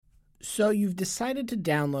So you've decided to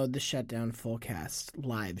download the Shutdown Fullcast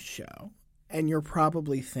live show, and you're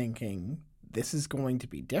probably thinking, this is going to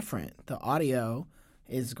be different. The audio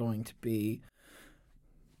is going to be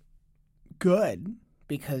good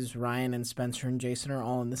because Ryan and Spencer and Jason are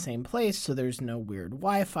all in the same place, so there's no weird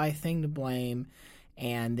Wi-Fi thing to blame,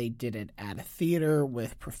 and they did it at a theater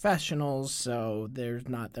with professionals, so there's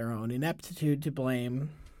not their own ineptitude to blame.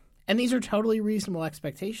 And these are totally reasonable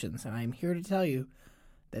expectations, and I'm here to tell you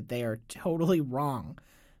that they are totally wrong.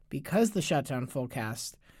 Because the Shutdown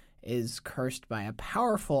Fullcast is cursed by a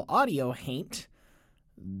powerful audio haint,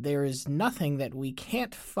 there is nothing that we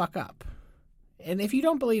can't fuck up. And if you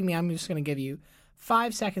don't believe me, I'm just going to give you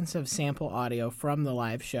 5 seconds of sample audio from the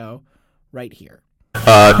live show right here.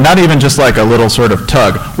 Not even just like a little sort of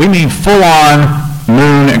tug. We mean full-on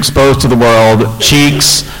moon exposed to the world,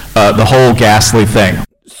 cheeks, the whole ghastly thing.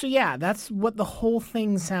 So yeah, that's what the whole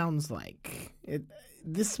thing sounds like.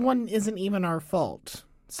 This one isn't even our fault,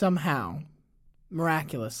 somehow,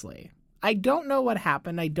 miraculously. I don't know what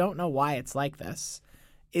happened. I don't know why it's like this.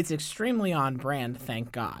 It's extremely on brand,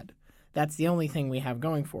 thank God. That's the only thing we have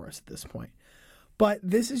going for us at this point. But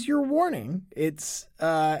this is your warning. It's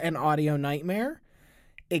an audio nightmare.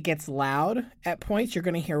 It gets loud at points. You're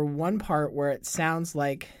going to hear one part where it sounds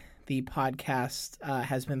like the podcast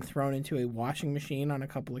has been thrown into a washing machine on a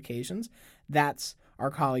couple occasions. That's our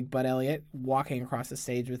colleague Bud Elliott walking across the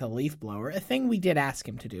stage with a leaf blower, a thing we did ask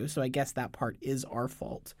him to do, so I guess that part is our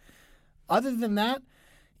fault. Other than that,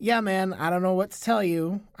 yeah, man, I don't know what to tell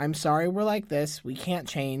you. I'm sorry we're like this. We can't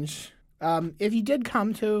change. If you did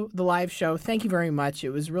come to the live show, thank you very much. It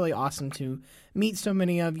was really awesome to meet so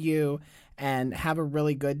many of you and have a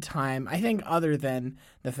really good time. I think other than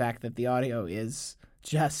the fact that the audio is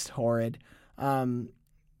just horrid,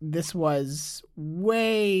 this was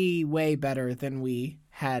way, way better than we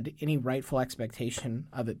had any rightful expectation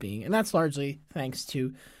of it being. And that's largely thanks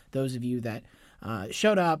to those of you that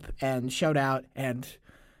showed up and showed out and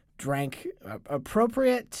drank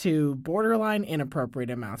appropriate to borderline inappropriate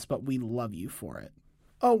amounts, but we love you for it.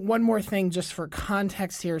 Oh, one more thing just for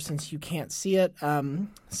context here since you can't see it.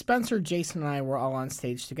 Spencer, Jason, and I were all on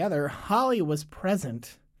stage together. Holly was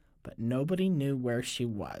present, but nobody knew where she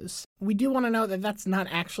was. We do want to note that that's not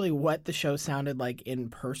actually what the show sounded like in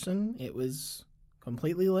person. It was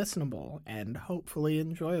completely listenable and hopefully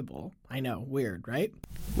enjoyable. I know, weird, right?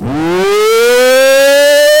 To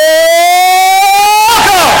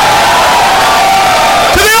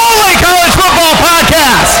the only college football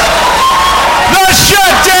podcast, the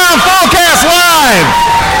Shutdown Fullcast Live!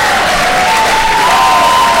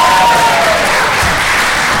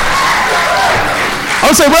 I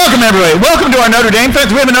would say welcome, everybody. Welcome to our Notre Dame fans.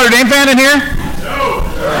 Do we have a Notre Dame fan in here?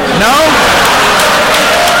 No?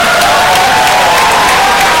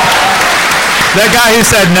 That guy who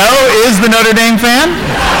said no is the Notre Dame fan.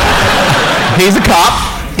 He's a cop.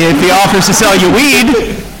 If he offers to sell you weed,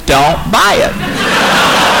 don't buy it.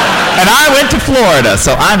 And I went to Florida,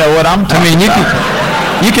 so I know what I'm talking about.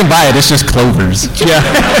 You can buy it. It's just clovers. Yeah.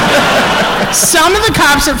 Some of the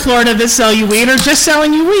cops at Florida that sell you weed are just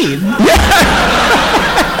selling you weed.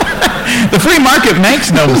 The free market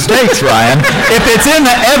makes no mistakes, Ryan. If it's in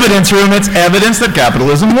the evidence room, it's evidence that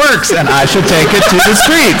capitalism works, and I should take it to the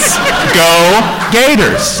streets. Go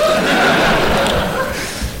Gators.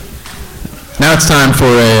 Now it's time for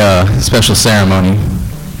a special ceremony.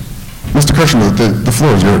 Mr. Kirshner, the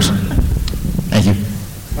floor is yours. Thank you.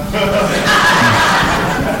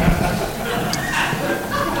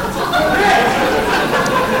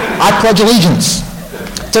 I pledge allegiance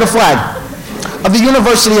to the flag of the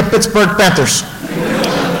University of Pittsburgh Panthers.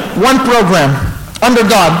 One program, under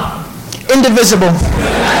God, indivisible,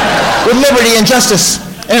 with liberty and justice,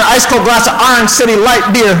 and an ice-cold glass of Iron City light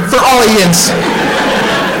beer for all Ians.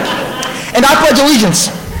 And I pledge allegiance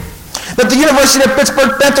that the University of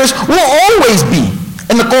Pittsburgh Panthers will always be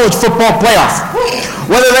in the college football playoff,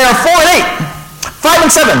 whether they are 4-8,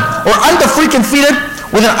 5-7, or undefeated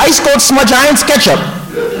with an ice-cold smudge iron SketchUp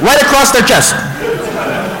right across their chest.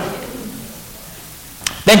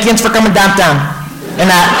 Thank you for coming downtown. And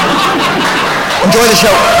enjoy the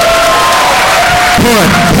show. Put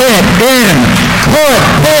it in. Put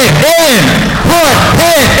it in. Put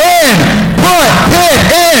it in. Put it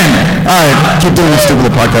in. All right, keep doing this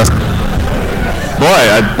stupid podcast. Boy,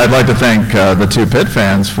 I'd like to thank the two Pitt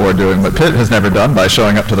fans for doing what Pitt has never done by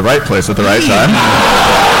showing up to the right place at the right time.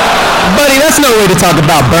 Buddy, that's no way to talk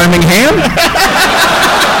about Birmingham.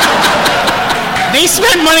 They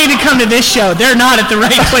spend money to come to this show. They're not at the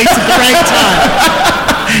right place at the right time.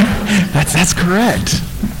 That's correct.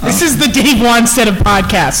 This is the Dave Wanstead of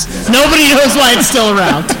podcasts. Nobody knows why it's still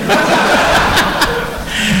around.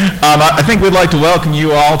 I think we'd like to welcome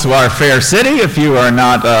you all to our fair city. If you are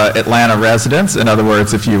not Atlanta residents, in other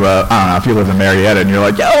words, if you I don't know, if you live in Marietta and you're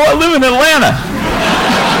like, yo, I live in Atlanta.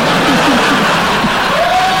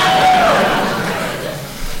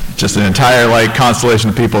 Just an entire like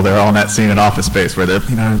constellation of people. They're all in that scene in Office Space where they're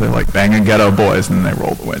like banging ghetto boys and then they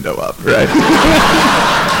roll the window up, right?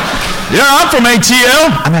 Yeah, I'm from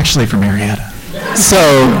ATL. I'm actually from Marietta. So,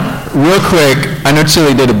 real quick, I know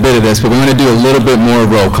Chili did a bit of this, but we want to do a little bit more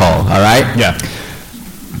roll call, all right? Yeah.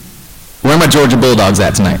 Where are my Georgia Bulldogs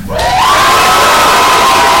at tonight? Oh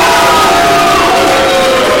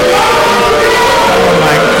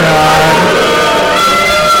my God.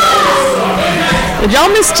 Did y'all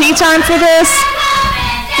miss tea time for this?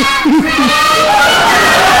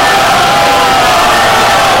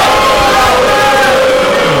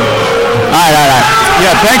 All right.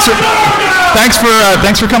 Yeah,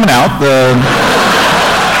 thanks for coming out.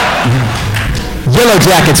 Yellow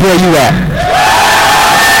Jackets, where are you at?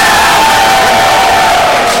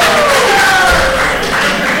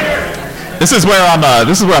 This is where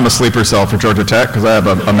I'm a sleeper cell for Georgia Tech because I have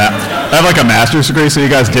I have like a master's degree. So you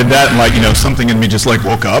guys did that, and like something in me just like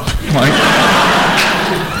woke up. Like,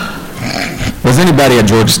 was anybody at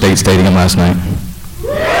Georgia State Stadium last night?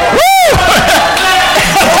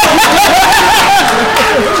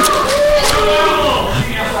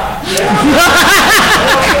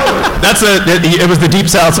 It was the Deep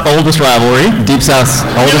South's oldest rivalry. Deep South's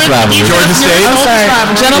oldest rivalry. Georgia State. I'm sorry.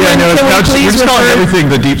 Gentlemen, can we please we're just calling refer... everything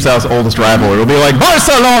the Deep South's oldest rivalry. It'll be like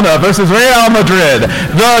Barcelona versus Real Madrid,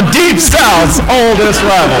 the Deep South's oldest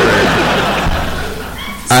rivalry.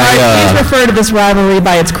 Please refer to this rivalry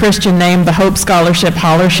by its Christian name, the Hope Scholarship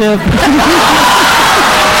Hollership.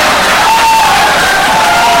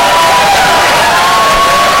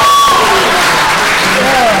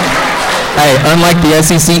 Hey, unlike the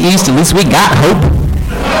SEC East, at least we got hope.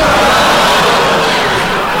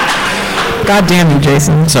 God damn you,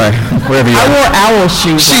 Jason. Sorry, wherever you are. I wore owl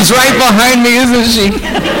shoes. She's right behind me, isn't she?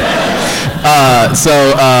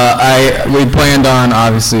 We planned on,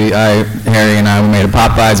 obviously, Harry and I, we made a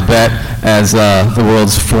Popeyes bet as the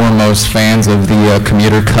world's foremost fans of the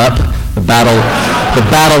Commuter Cup, the battle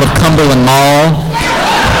of Cumberland Mall.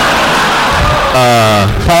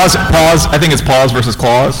 Pause. I think it's pause versus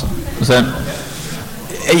claws. Is that?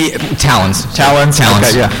 Talons.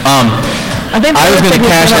 Okay, yeah. I think I was going to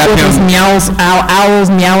cash out him. Owl's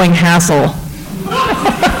meowing hassle.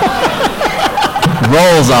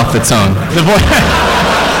 Rolls off the tongue.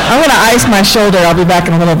 I'm going to ice my shoulder. I'll be back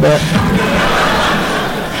in a little bit.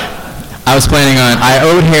 I was planning on, I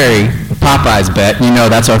owed Harry a Popeyes bet. You know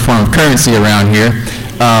that's our form of currency around here.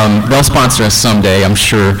 They'll sponsor us someday, I'm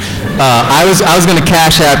sure. I was going to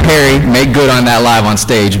cash out Harry, make good on that live on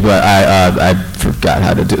stage, but I forgot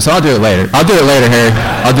how to do it. So I'll do it later. I'll do it later, Harry.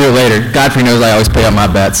 I'll do it later. Godfrey knows I always pay up my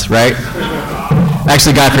bets, right?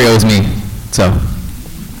 Actually, Godfrey owes me, so.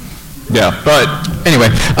 Yeah, but anyway,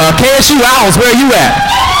 KSU Owls, where are you at?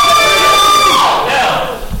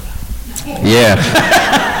 Yeah.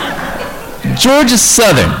 Georgia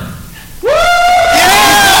Southern.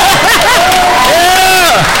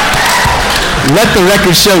 Let the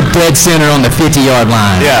record show dead center on the 50-yard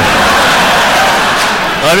line. Yeah.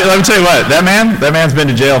 Let me tell you what, that man's been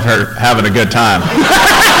to jail for having a good time.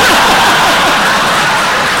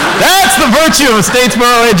 That's the virtue of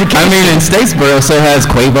Statesboro education. I mean, and Statesboro so has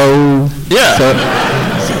Quavo. Yeah. So,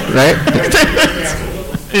 right?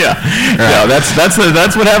 Yeah. Right. Yeah. That's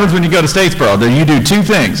what happens when you go to Statesboro. You do two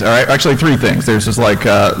things. All right. Actually, three things. There's just like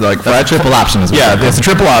triple option as well. Yeah. It's a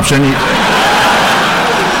triple option.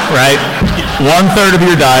 Right. 1/3 of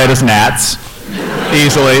your diet is gnats.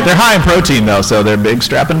 Easily. They're high in protein though, so they're big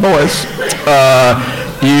strapping boys.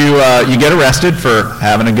 You get arrested for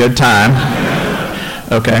having a good time.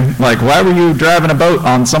 Okay. Like, why were you driving a boat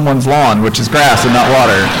on someone's lawn, which is grass and not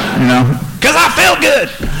water? You know? Because I felt good.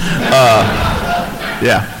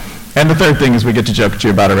 Yeah. And the third thing is we get to joke at you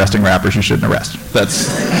about arresting rappers you shouldn't arrest. That's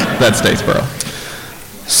Statesboro.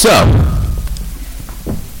 So,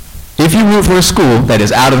 if you root for a school that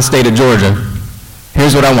is out of the state of Georgia,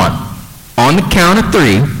 here's what I want. On the count of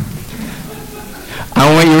 3,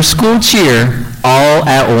 I want your school cheer all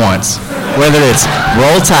at once. Whether it's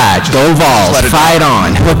Roll Tide, Go Vols, Fight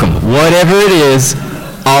On, Hook 'em, whatever it is,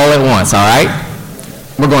 all at once, all right?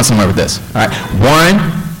 We're going somewhere with this, all right? 1,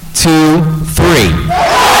 2, 3.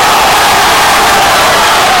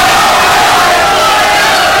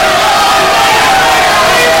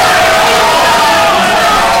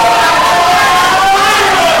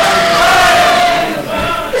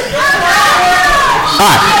 All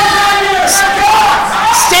right.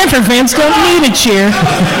 Stanford fans don't need a cheer.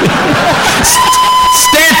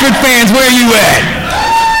 Wofford fans, where you at?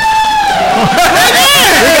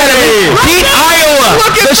 Beat Iowa.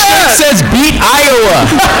 Look at the shirt says beat Iowa.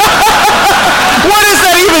 What does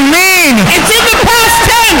that even mean? It's in the past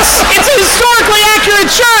tense. It's a historically accurate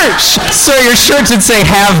church. So your shirt should say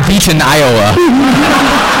have beaten Iowa.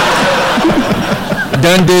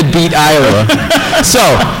 Done did beat Iowa. So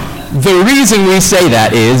the reason we say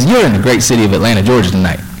that is you're in the great city of Atlanta, Georgia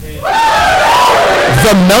tonight.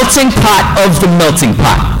 The melting pot of the melting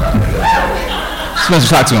pot. Spencer,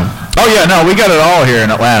 talk to him. Oh yeah, no, we got it all here in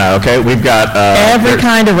Atlanta. Okay, we've got Every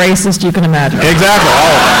kind of racist you can imagine. exactly all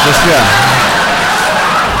of it. Just yeah.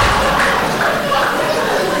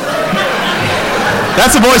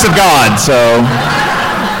 That's the voice of God. So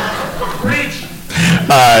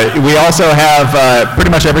we also have pretty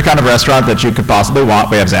much every kind of restaurant that you could possibly want.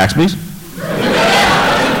 We have Zaxby's.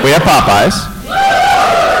 We have Popeyes.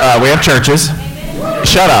 We have churches.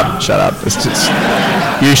 Shut up. It's just,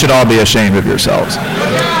 you should all be ashamed of yourselves.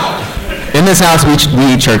 In this house, we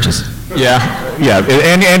eat churches. Yeah,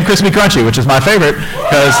 and Crispy Crunchy, which is my favorite,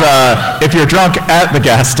 because if you're drunk at the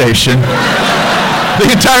gas station, the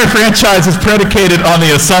entire franchise is predicated on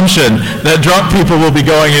the assumption that drunk people will be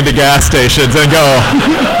going into gas stations and go,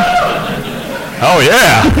 oh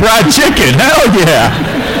yeah, fried chicken, hell yeah.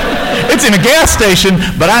 It's in a gas station,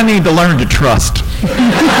 but I need to learn to trust.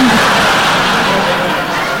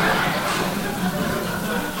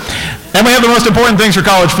 And we have the most important things for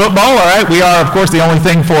college football, all right? We are, of course, the only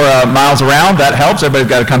thing for miles around. That helps.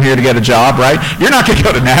 Everybody's got to come here to get a job, right? You're not going to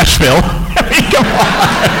go to Nashville. I mean, come on.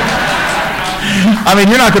 I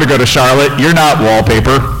mean, you're not going to go to Charlotte. You're not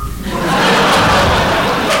wallpaper.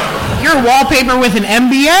 You're wallpaper with an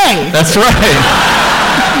MBA. That's right.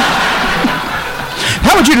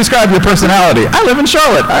 How would you describe your personality? I live in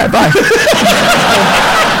Charlotte. All right, bye.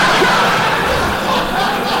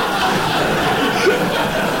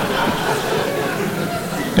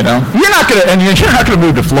 You know, you're not gonna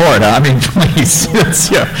move to Florida. I mean, please.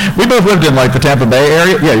 We both lived in like the Tampa Bay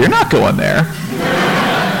area. Yeah, you're not going there.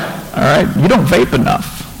 All right, you don't vape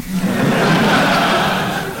enough.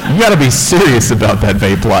 You got to be serious about that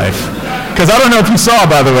vape life. Because I don't know if you saw,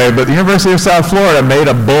 by the way, but the University of South Florida made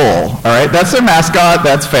a bull. All right, that's their mascot.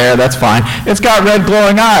 That's fair. That's fine. It's got red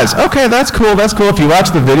glowing eyes. Okay, that's cool. That's cool. If you watch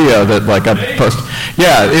the video that I posted,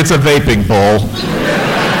 yeah, it's a vaping bull.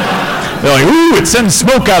 They're like, ooh, it sends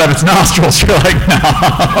smoke out of its nostrils. You're like, no.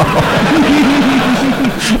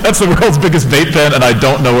 That's the world's biggest vape pen, and I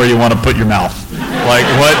don't know where you want to put your mouth. Like,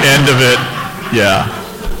 what end of it? Yeah.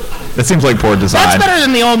 It seems like poor design. That's better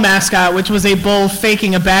than the old mascot, which was a bull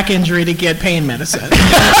faking a back injury to get pain medicine.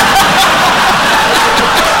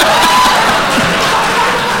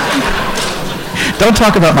 Don't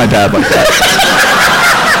talk about my dad like that.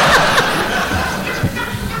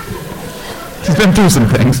 He's been through some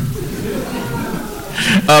things.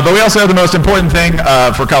 But we also have the most important thing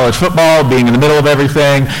for college football, being in the middle of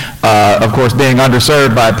everything, of course being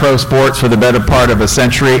underserved by pro sports for the better part of a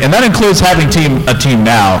century, and that includes having a team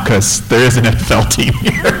now, because there is an NFL team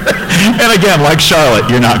here. And again, like Charlotte,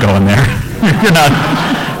 you're not going there.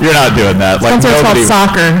 You're not doing that. Like Spencer, it's called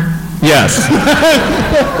soccer. Yes.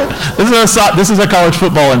 This is a college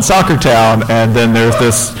football and soccer town, and then there's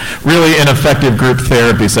this really ineffective group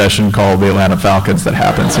therapy session called the Atlanta Falcons that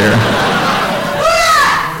happens here.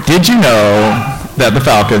 Did you know that the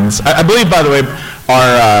Falcons, I believe, by the way,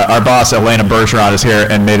 our boss, Elena Bergeron, is here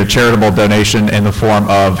and made a charitable donation in the form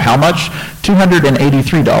of how much? $283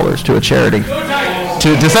 to a charity.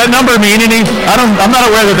 Does that number mean anything? I'm not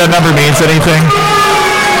aware that number means anything.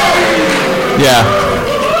 Yeah.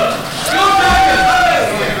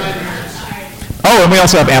 Oh, and we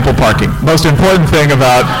also have ample parking. Most important thing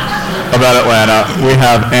about Atlanta, we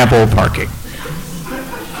have ample parking.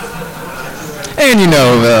 And you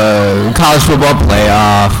know, college football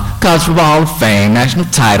playoff, college football Hall of Fame, national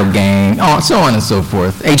title game, so on and so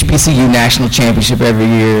forth. HBCU national championship every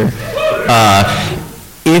year.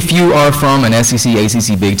 If you are from an SEC,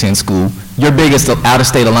 ACC, Big Ten school, your biggest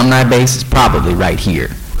out-of-state alumni base is probably right here.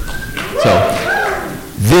 So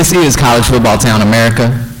this is college football town America.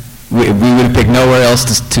 We would have picked nowhere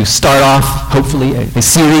else to start off, hopefully, a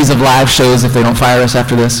series of live shows if they don't fire us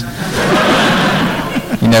after this.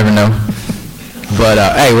 You never know. But,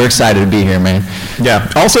 hey, we're excited to be here, man. Yeah.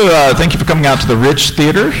 Also, thank you for coming out to the Rich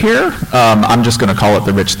Theater here. I'm just going to call it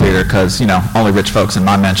the Rich Theater because, you know, only rich folks in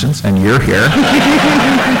my mentions, and you're here.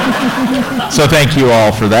 So thank you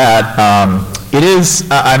all for that. It is,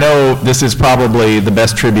 I know this is probably the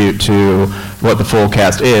best tribute to what the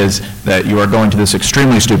Fullcast is, that you are going to this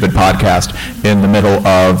extremely stupid podcast in the middle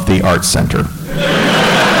of the Arts Center.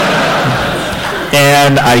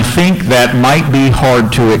 And I think that might be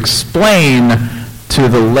hard to explain to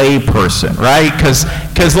the lay person, right? Because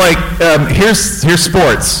like, here's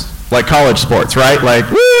sports, like college sports, right? Like,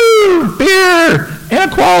 woo, beer,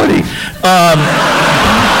 inequality.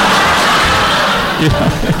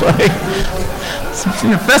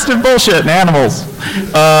 Festive bullshit and animals.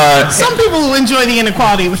 Some people will enjoy the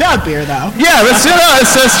inequality without beer, though. Yeah, that's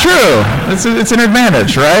true. It's an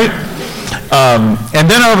advantage, right? And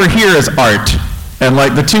then over here is art. And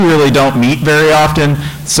like the two really don't meet very often.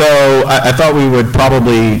 So I thought we would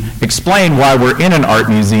probably explain why we're in an art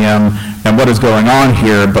museum and what is going on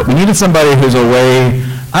here. But we needed somebody who's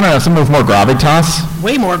someone with more gravitas.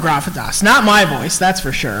 Way more gravitas. Not my voice, that's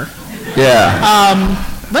for sure. Yeah.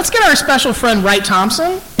 Let's get our special friend Wright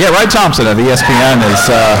Thompson. Yeah, Wright Thompson of ESPN is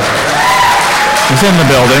in the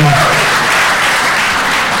building.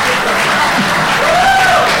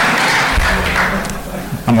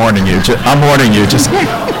 I'm warning you. Just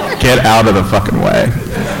get out of the fucking way.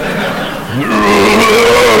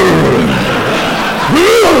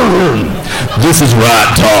 This is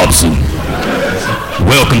Wright Thompson.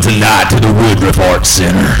 Welcome tonight to the Woodruff Art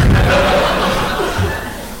Center.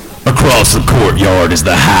 Across the courtyard is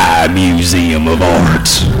the High Museum of Art,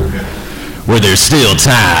 where there's still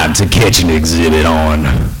time to catch an exhibit on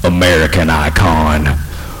American icon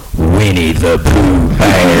Winnie the Pooh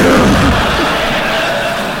Bear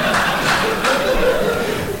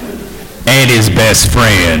and his best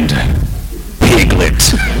friend,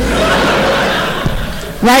 Piglet.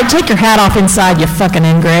 Right, take your hat off inside, you fucking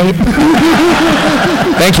ingrate.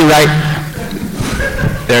 Thank you, Wright.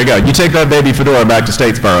 There you go. You take that baby fedora back to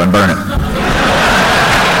Statesboro and burn it.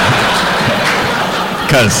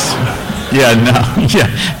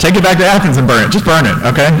 Take it back to Athens and burn it. Just burn it,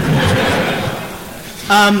 okay?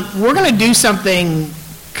 We're going to do something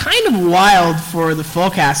kind of wild for the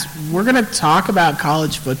Fullcast. We're going to talk about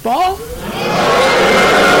college football.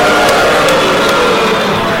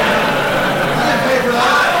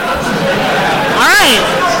 All right.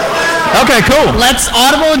 Okay, cool. Let's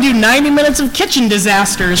audible and do 90 minutes of kitchen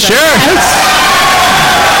disasters. Sure.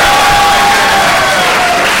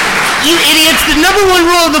 You idiots, the number one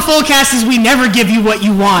rule of the Fullcast is we never give you what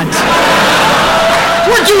you want.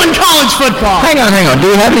 We're doing college football. Hang on. Do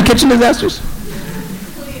we have any kitchen disasters?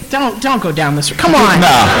 Don't go down this road. Come on.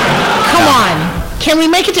 No. Come on. Can we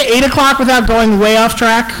make it to 8 o'clock without going way off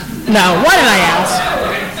track? No. Why did I ask?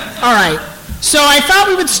 All right. So I thought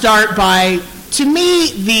we would start by, to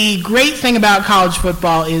me, the great thing about college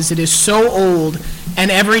football is it is so old,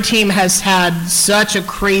 and every team has had such a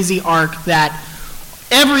crazy arc that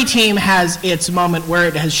every team has its moment where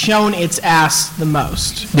it has shown its ass the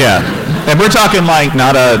most. Yeah, and we're talking like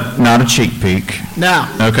not a cheek peek. No.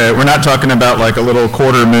 Okay, we're not talking about like a little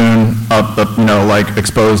quarter moon up like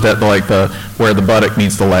exposed at like the where the buttock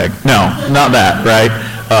meets the leg. No, not that, right?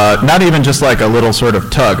 Not even just like a little sort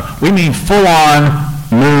of tug. We mean full on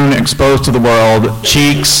moon exposed to the world,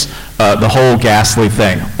 cheeks, the whole ghastly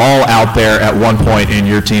thing, all out there at one point in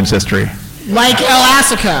your team's history. Like El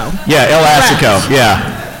Assico. Yeah, El Assico.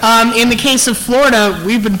 Yeah. In the case of Florida,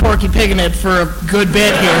 we've been Porky Pigging it for a good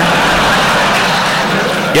bit here.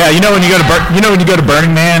 Yeah, when you go to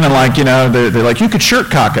Burning Man and like they're like you could shirt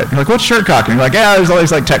cock it. You're like, what's shirt cocking? You're like, yeah, there's all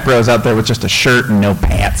these like tech bros out there with just a shirt and no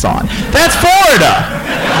pants on. That's Florida.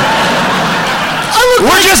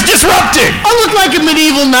 We're just disrupting. I look like a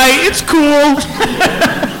medieval knight. It's cool.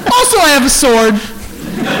 Also, I have a sword.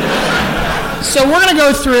 So we're going to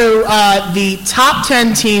go through the top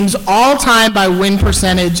 10 teams all time by win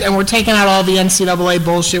percentage, and we're taking out all the NCAA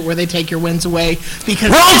bullshit where they take your wins away because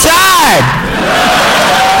Roll Tide!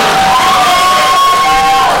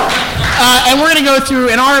 And we're going to go through,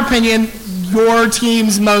 in our opinion, your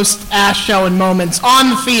team's most ass-showing moments on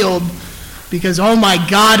the field because, oh my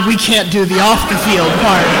God, we can't do the off-the-field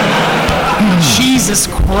part. Jesus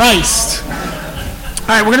Christ.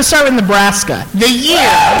 All right, we're going to start with Nebraska. The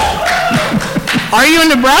year. Are you a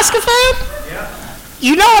Nebraska fan? Yeah.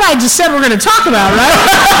 You know what I just said we're going to talk about, right?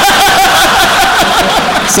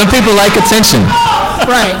 Some people like attention.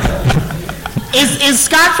 Right. Is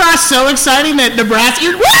Scott Frost so exciting that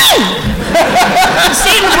Nebraska... Woo! The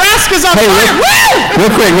state of Nebraska's on fire. Woo!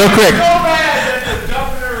 Real quick. The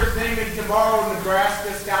governor is naming tomorrow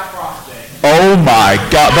Nebraska Scott Frost Day. Oh my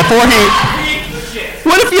God! Before he...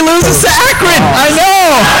 What if you lose to Akron? I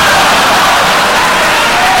know.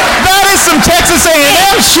 That is some Texas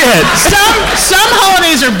A&M shit. Some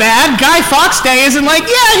holidays are bad. Guy Fawkes Day isn't like,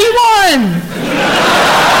 yeah, he won.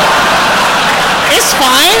 It's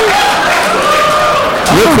fine.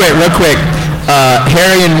 Real quick.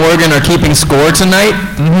 Harry and Morgan are keeping score tonight.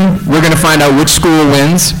 Mm-hmm. We're going to find out which school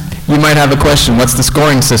wins. you might have a question. What's the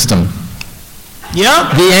scoring system?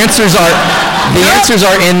 Yep. The answers are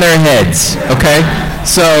in their heads. Okay.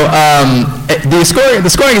 So the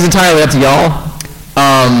scoring is entirely up to y'all.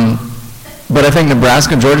 But I think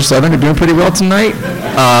Nebraska and Georgia Southern are doing pretty well tonight.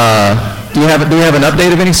 Do we have an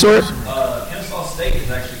update of any sort? Kennesaw State is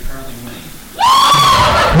actually currently winning.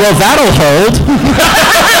 Well, that'll hold.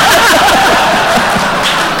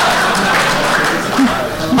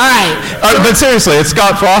 All right. But seriously, it's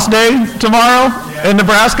Scott Frost Day tomorrow in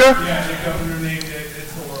Nebraska? Yeah, the governor named it.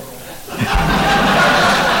 It's horrible.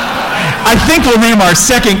 I think we'll name our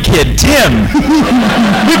second kid Tim.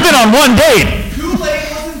 We've been on one date.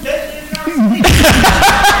 Kool-Aid was invented in our state.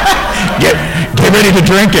 Get ready to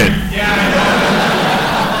drink it.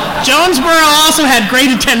 Jonesboro also had great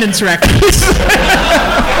attendance records.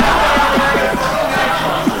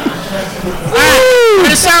 All right, we're going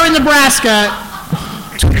to start with Nebraska.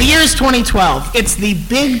 The year is 2012. It's the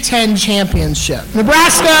Big Ten Championship.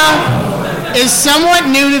 Nebraska is somewhat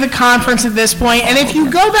new to the conference at this point, and if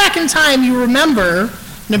you go back in time, you remember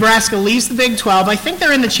Nebraska leaves the Big 12. I think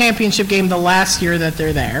they're in the championship game the last year that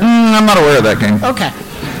they're there. I'm not aware of that game. Okay.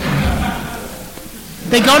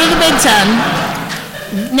 They go to the Big Ten.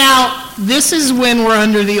 Now, this is when we're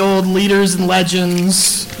under the old leaders and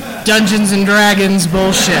legends, Dungeons and Dragons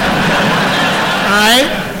bullshit. All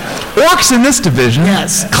right? Orcs in this division.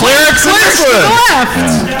 Yes. Clerics in this to the one.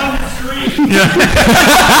 left.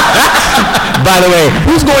 By the way,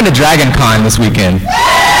 who's going to Dragon Con this weekend?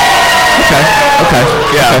 Okay.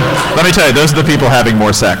 Yeah. Let me tell you, those are the people having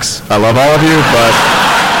more sex. I love all of you, but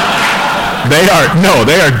they are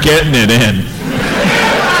getting it in.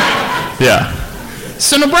 Yeah.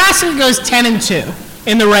 So Nebraska goes 10-2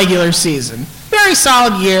 in the regular season. Very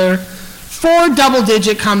solid year. 4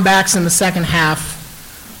 double-digit comebacks in the second half.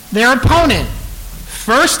 Their opponent,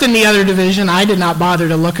 first in the other division, I did not bother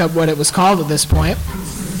to look up what it was called at this point,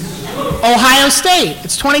 Ohio State.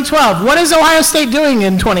 It's 2012. What is Ohio State doing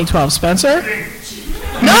in 2012, Spencer?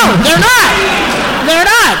 No, they're not. They're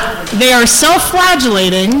not. They are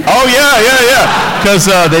self-flagellating. Oh yeah. Because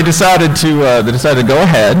they decided to go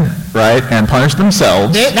ahead, right, and punish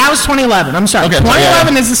themselves. That was 2011. I'm sorry. Okay,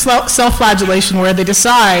 2011 is the self-flagellation where they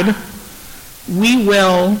decide we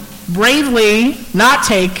will bravely not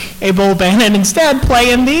take a bowl ban and instead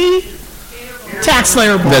play in the Tax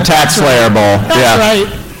Slayer Bowl. The Tax Slayer Bowl. That's right.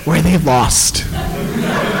 Where they lost.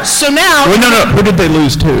 So now... Wait, no. Who did they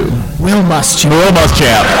lose to? Will Muschamp. Will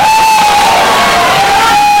Muschamp.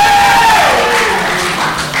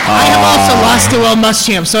 I have also lost to Will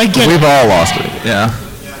Muschamp, so I get We've it. all lost it, yeah.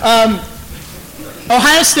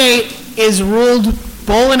 Ohio State is ruled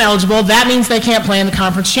bowl ineligible. That means they can't play in the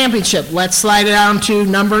conference championship. Let's slide it down to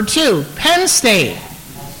number 2, Penn State.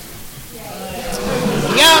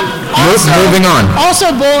 Yeah. Moving on.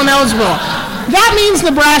 Also bowl ineligible. That means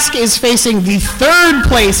Nebraska is facing the 3rd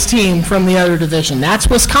place team from the other division. That's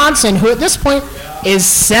Wisconsin, who at this point is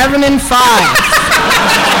 7-5.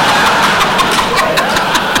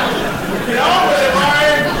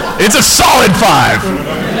 It's a solid 5.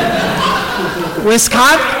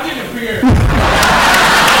 Wisconsin.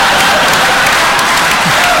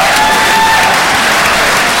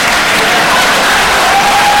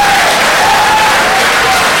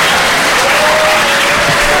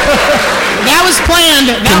 That was planned.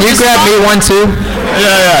 Can you grab me one too?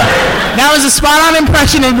 Yeah. That was a spot-on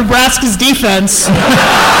impression of Nebraska's defense.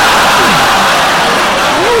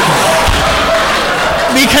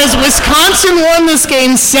 Because Wisconsin won this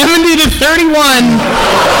game 70-31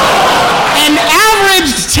 and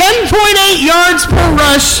averaged 10.8 yards per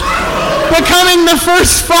rush, becoming the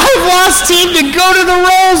first 5-loss team to go to the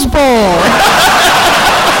Rose Bowl.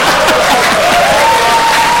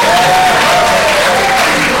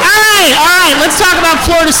 All right, let's talk about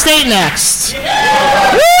Florida State next.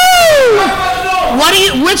 Woo!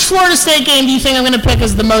 Which Florida State game do you think I'm going to pick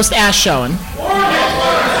as the most ass showing?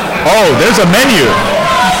 Oh, there's a menu.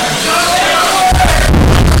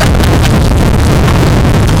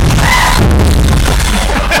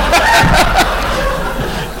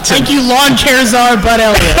 Thank you, lawn care czar Bud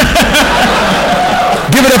Elliott.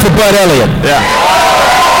 Give it up for Bud Elliott. Yeah.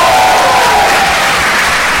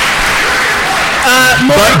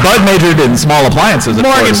 Bud majored in small appliances at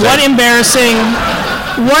Morgan, Florida State.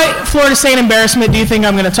 what Florida State embarrassment do you think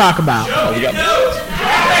I'm going to talk about?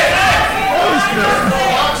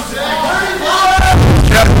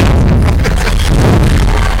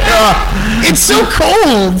 It's so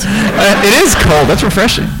cold. It is cold. That's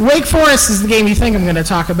refreshing. Wake Forest is the game you think I'm going to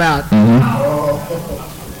talk about.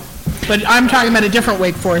 But I'm talking about a different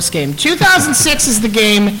Wake Forest game. 2006 is the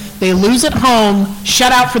game they lose at home,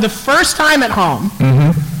 shut out for the first time at home.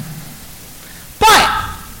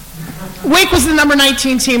 Wake was the number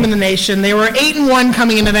 19 team in the nation. They were 8-1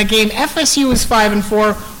 coming into that game. FSU was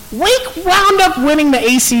 5-4. Wake wound up winning the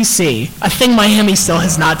ACC, a thing Miami still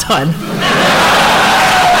has not done.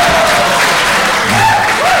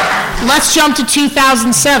 Let's jump to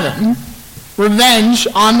 2007. Revenge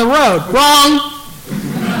on the road. Wrong.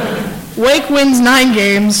 Wake wins 9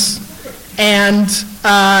 games, and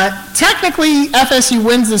technically FSU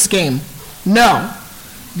wins this game. No.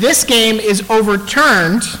 This game is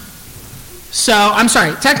overturned. So, I'm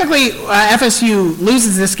sorry, technically FSU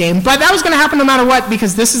loses this game, but that was going to happen no matter what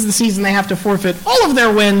because this is the season they have to forfeit all of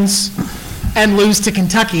their wins and lose to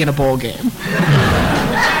Kentucky in a bowl game.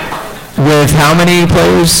 With how many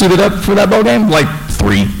players suited up for that bowl game? Like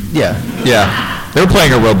 3. Yeah. Yeah. They were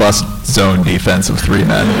playing a robust zone defense of 3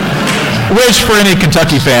 men. Which, for any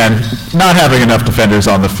Kentucky fan, not having enough defenders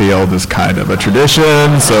on the field is kind of a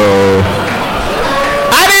tradition, so...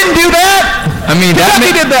 I didn't do that! I mean,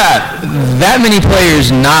 Kentucky did that! That many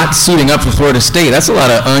players not suiting up for Florida State, that's a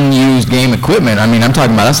lot of unused game equipment. I mean, I'm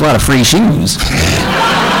talking about, that's a lot of free shoes.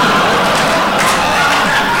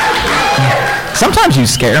 Sometimes you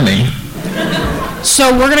scare me.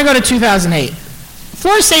 So we're going to go to 2008.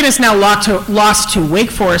 Florida State has now lost to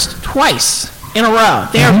Wake Forest twice in a row.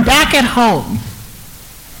 They are back at home.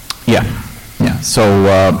 Yeah. So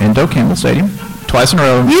in Doak Campbell Stadium, twice in a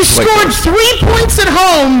row. You scored 3 points at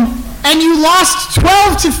home, and you lost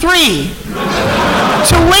 12-3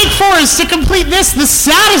 to Wake Forest to complete the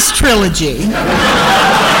saddest trilogy.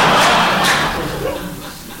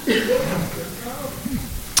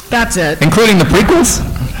 That's it. Including the prequels?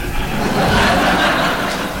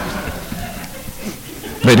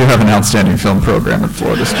 They do have an outstanding film program at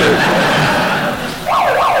Florida State.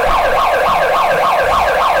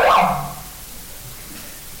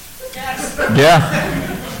 Yeah.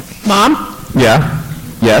 Mom? Yeah.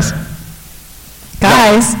 Yes.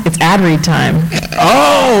 Guys, it's ad read time.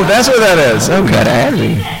 Oh, that's what that is. Okay. Ad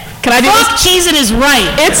read. Can I do Fuck Cheez-It is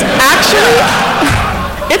right. It's actually,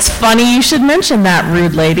 it's funny you should mention that,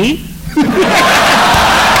 rude lady. No,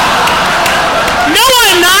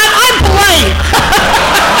 I'm not. I'm polite.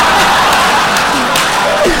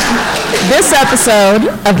 This episode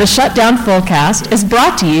of the Shutdown Fullcast is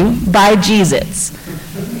brought to you by Cheez-Its,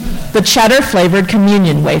 the cheddar-flavored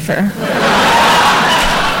communion wafer.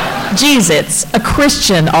 Cheez-Its, a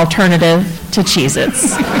Christian alternative to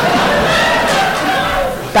Cheez-Its.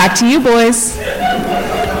 Back to you, boys.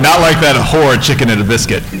 Not like that whore chicken and a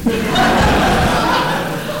biscuit.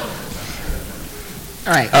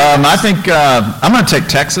 All right. I think I'm going to take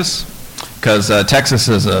Texas because Texas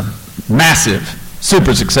is a massive,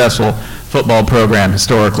 super successful football program,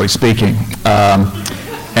 historically speaking.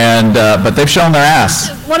 But they've shown their ass.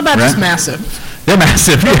 What about right? just massive? They're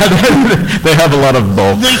massive. Yeah, they have a lot of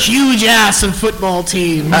bulk. The huge ass of football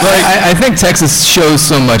teams. I think Texas shows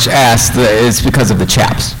so much ass that it's because of the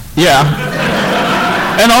chaps. Yeah.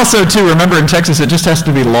 And also, too, remember in Texas, it just has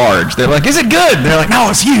to be large. They're like, is it good? They're like, no,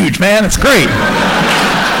 it's huge, man. It's great.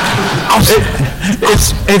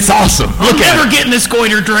 It's awesome. I'm never getting this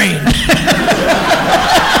goiter drained.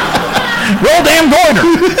 Roll damn goiter.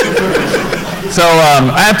 So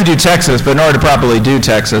I have to do Texas, but in order to properly do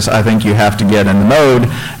Texas, I think you have to get in the mode,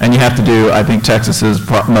 and you have to do, I think, Texas's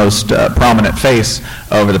most prominent face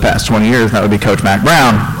over the past 20 years, and that would be Coach Mac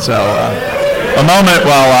Brown. So a moment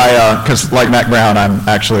while because like Mac Brown, I'm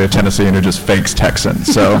actually a Tennessean who just fakes Texan.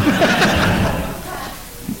 So,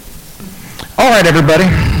 all right, everybody.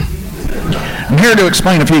 I'm here to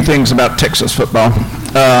explain a few things about Texas football.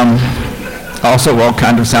 Also, well,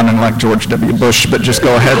 kind of sounding like George W. Bush, but just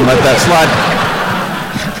go ahead and let that slide.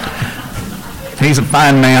 He's a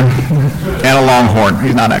fine man and a Longhorn.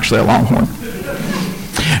 He's not actually a Longhorn.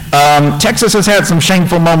 Texas has had some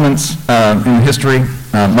shameful moments in history.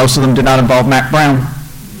 Most of them did not involve Mac Brown.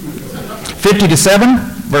 50-7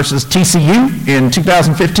 versus TCU in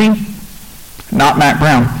 2015. Not Mac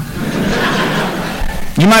Brown.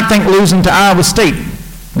 You might think losing to Iowa State.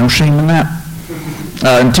 No shame in that.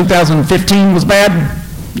 In 2015 was bad.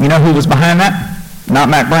 You know who was behind that? Not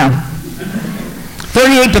Mac Brown.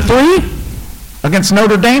 38-3 against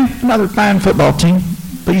Notre Dame, another fine football team.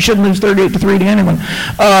 But you shouldn't lose 38-3 to anyone.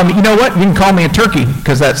 You know what? You can call me a turkey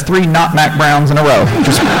because that's 3 not Mac Browns in a row.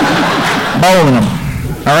 Just bowling them.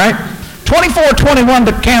 All right? 24-21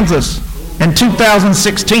 to Kansas in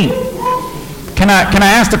 2016. Can I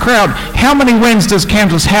ask the crowd, how many wins does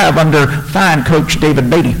Kansas have under fine coach David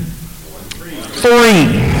Beatty? 3.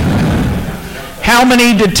 How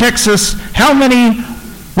many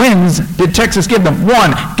wins did Texas give them?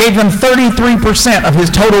 1. Gave them 33% of his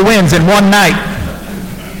total wins in one night.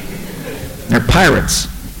 They're pirates.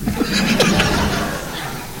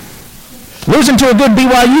 Losing to a good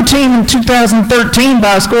BYU team in 2013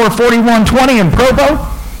 by a score of 41-20 in Provo,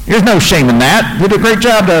 there's no shame in that. Did a great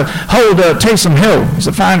job to hold Taysom Hill. He's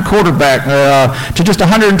a fine quarterback to just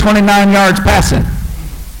 129 yards passing.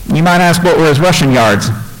 You might ask what were his rushing yards.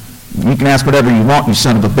 You can ask whatever you want, you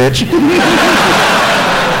son of a bitch.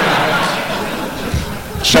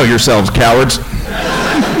 Show yourselves, cowards.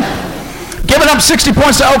 Giving up 60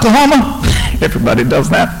 points to Oklahoma. Everybody does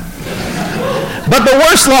that. But the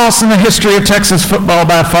worst loss in the history of Texas football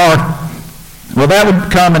by far, well, that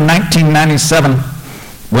would come in 1997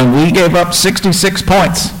 when we gave up 66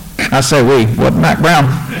 points. I say we, wasn't Mac Brown.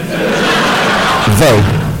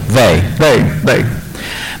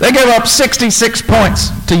 They gave up 66 points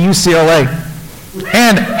to UCLA.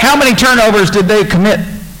 And how many turnovers did they commit?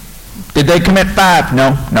 Did they commit 5?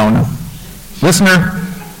 No. Listener,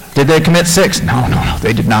 did they commit 6? No,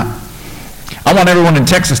 they did not. I want everyone in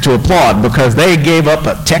Texas to applaud because they gave up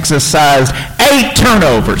a Texas-sized 8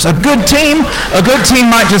 turnovers. A good team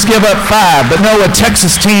might just give up 5, but no, a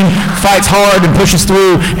Texas team fights hard and pushes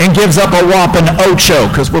through and gives up a whopping 8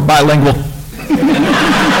 because we're bilingual.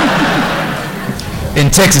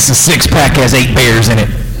 In Texas, a 6-pack has 8 bears in it.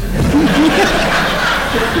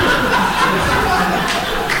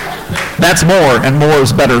 That's more, and more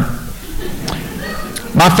is better.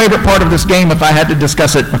 My favorite part of this game, if I had to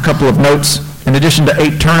discuss it, a couple of notes. In addition to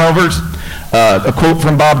 8 turnovers, a quote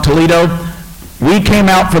from Bob Toledo, we came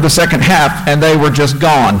out for the second half and they were just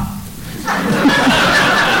gone.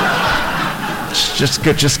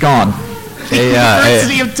 just gone.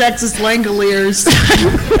 University of Texas Langoliers.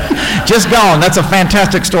 Just gone. That's a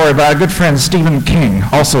fantastic story by a good friend, Stephen King,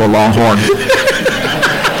 also a Longhorn.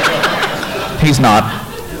 He's not.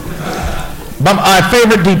 But my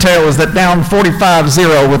favorite detail is that down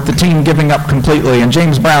 45-0 with the team giving up completely and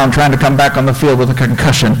James Brown trying to come back on the field with a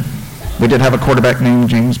concussion. We did have a quarterback named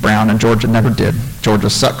James Brown, and Georgia never did.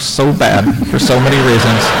 Georgia sucks so bad for so many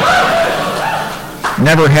reasons.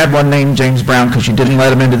 Never had one named James Brown because you didn't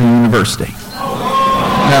let him into the university.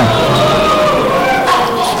 No.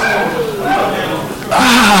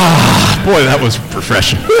 Boy, that was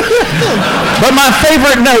refreshing. But my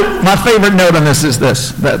favorite note on this is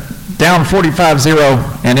this, that down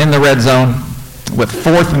 45-0 and in the red zone with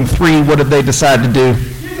 4th and 3, what did they decide to do?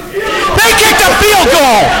 They kicked a field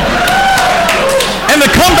goal! And the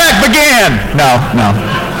comeback began. No.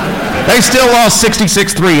 They still lost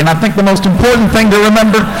 66-3, and I think the most important thing to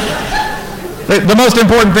remember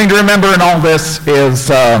in all this is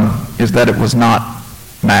that it was not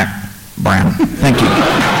Mac Brown. Thank you.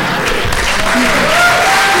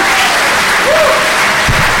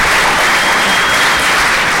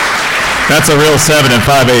 That's a real 7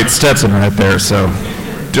 5/8 Stetson right there, so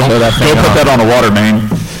don't put that on a water main.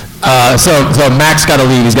 So Mac's got to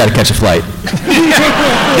leave. He's got to catch a flight.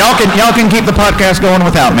 Y'all can keep the podcast going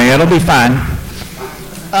without me. It'll be fine.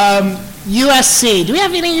 USC. Do we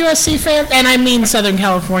have any USC fans? And I mean Southern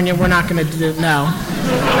California. We're not going to do no.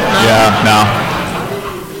 Yeah, no.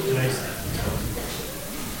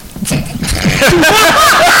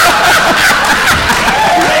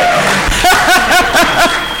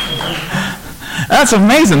 That's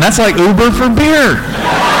amazing. That's like Uber for beer.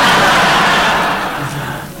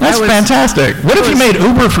 That's fantastic. What if you made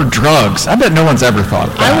Uber for drugs? I bet no one's ever thought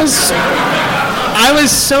of that. I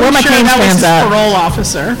was so sure that was his parole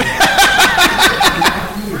officer.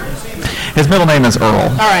 His middle name is Earl.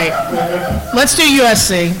 All right. Let's do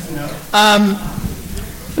USC.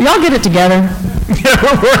 Y'all get it together. Yeah,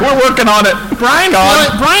 we're working on it.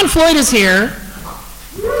 Brian Floyd is here.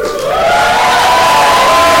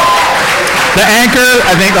 The anchor,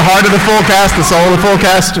 I think the heart of the Fullcast, the soul of the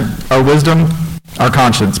Fullcast, our wisdom, our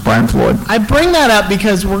conscience, Brian Floyd. I bring that up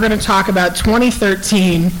because we're going to talk about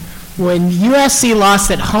 2013 when USC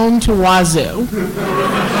lost at home to Wazoo.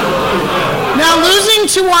 Now, losing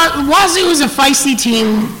to Wazoo is a feisty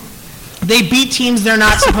team. They beat teams they're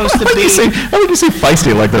not supposed to beat. How would you say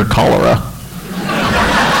feisty like they're cholera?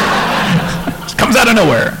 It comes out of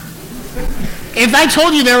nowhere. If I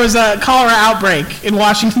told you there was a cholera outbreak in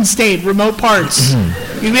Washington State, remote parts,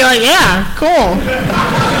 you'd be like, yeah, cool.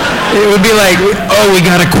 It would be like, oh, we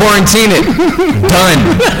got to quarantine it. Done.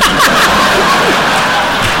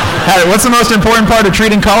 Hey, what's the most important part of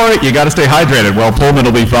treating cholera? You got to stay hydrated. Well, Pullman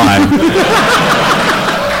will be fine.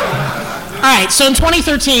 All right, so in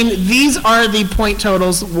 2013, these are the point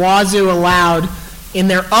totals Wazoo allowed in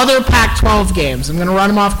their other Pac-12 games. I'm going to run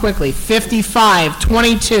them off quickly. 55,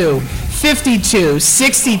 22, 52,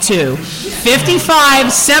 62,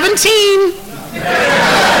 55, 17,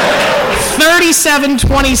 37,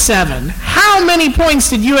 27. How many points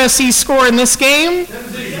did USC score in this game?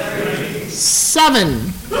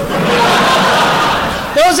 7.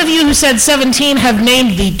 those of you who said 17 have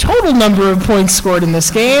named the total number of points scored in this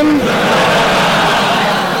game.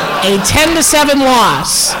 A 10-7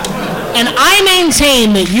 loss. And I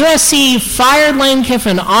maintain that USC fired Lane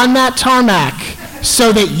Kiffin on that tarmac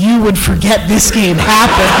so that you would forget this game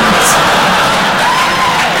happened.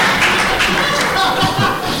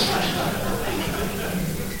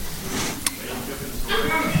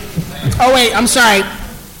 Oh, wait, I'm sorry.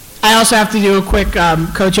 I also have to do a quick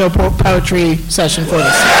Coach O poetry session for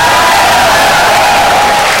this.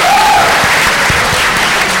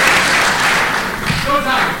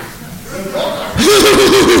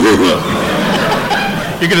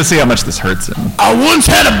 You're going to see how much this hurts him. I once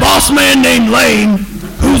had a boss man named Lane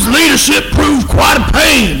whose leadership proved quite a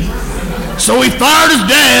pain. So he fired his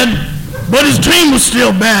dad, but his team was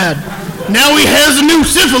still bad. Now he has a new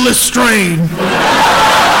syphilis strain.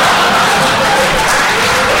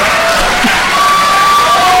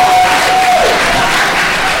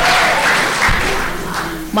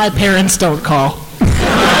 My parents don't call.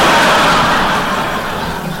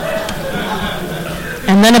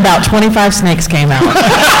 And then about 25 snakes came out.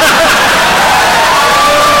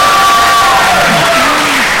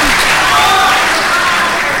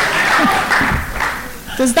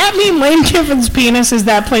 Does that mean Lane Kiffin's penis is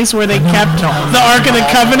that place where they kept the Ark of the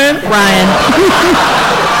Covenant? Ryan.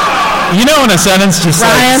 You know when a sentence just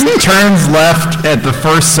turns left at the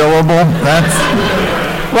first syllable?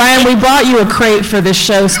 Ryan, we brought you a crate for this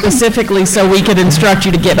show specifically so we could instruct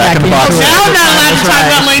you to get back into it. Now I'm not allowed to talk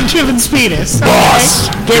about Lane Kiffin's penis. Boss,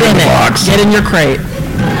 Get in it. box. Get in your crate.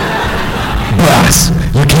 Boss,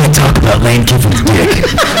 you can't talk about Lane Kiffin's dick.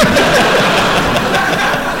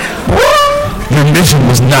 Your mission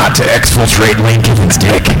was not to exfiltrate Lane Kiffin's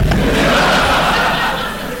dick.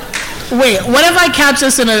 Wait, what if I couch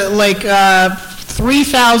this in a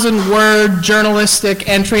 3,000-word journalistic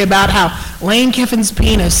entry about how Lane Kiffin's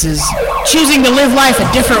penis is choosing to live life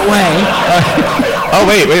a different way?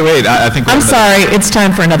 Wait. I think I'm sorry. It's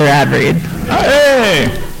time for another ad read. Hey!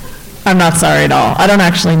 I'm not sorry at all. I don't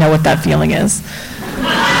actually know what that feeling is.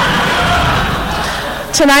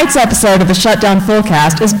 Tonight's episode of the Shutdown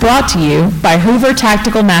Fullcast is brought to you by Hoover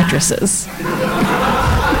Tactical Mattresses.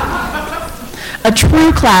 A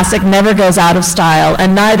true classic never goes out of style,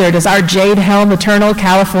 and neither does our Jade Helm Eternal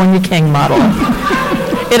California King model.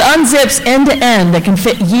 It unzips end to end that can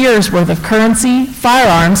fit years' worth of currency,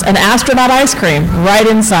 firearms, and astronaut ice cream right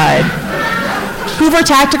inside. Hoover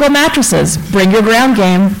Tactical Mattresses. Bring your ground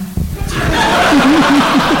game.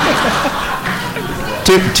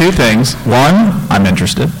 Two things. One, I'm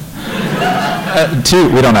interested. Two,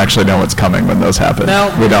 we don't actually know what's coming when those happen. No.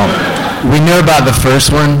 We don't. We knew about the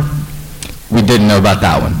first one. We didn't know about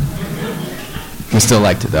that one. We still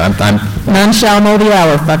liked it, though. None shall know the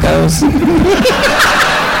hour, fuckos.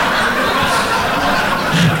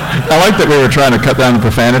 I like that we were trying to cut down the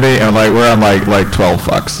profanity, and we're on like 12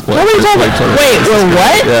 fucks. What are we talking about? Wait, we're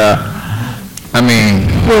what? Yeah. I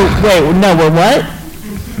mean, we're what?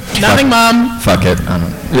 Nothing, Mom. fuck it. I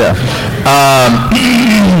don't. Yeah.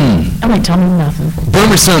 Oh, wait, tell me nothing.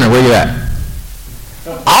 Boomer Sooner, where you at?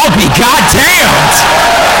 I'll be goddamned!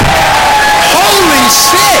 Holy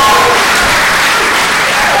shit!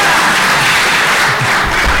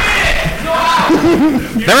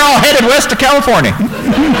 They're all headed west to California.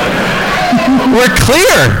 We're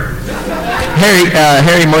clear!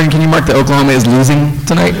 Harry Morgan, can you mark that Oklahoma is losing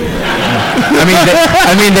tonight? I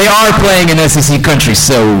mean, they are playing in SEC country,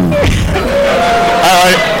 so...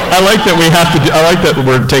 I like that we have to. I like that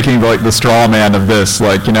we're taking the straw man of this.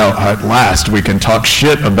 At last we can talk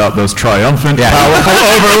shit about those triumphant, powerful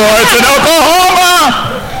overlords in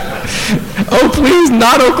Oklahoma. Oh, please,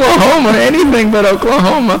 not Oklahoma. Anything but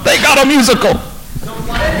Oklahoma. They got a musical.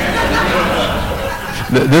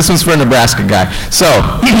 This one's for a Nebraska guy. So,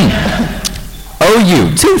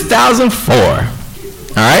 OU, 2004.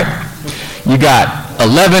 All right? You got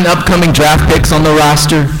 11 upcoming draft picks on the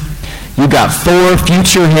roster. You got 4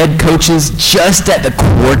 future head coaches just at the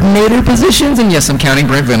coordinator positions. And yes, I'm counting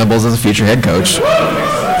Brent Venables as a future head coach.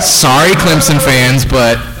 Sorry, Clemson fans,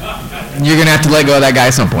 but you're going to have to let go of that guy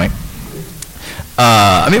at some point.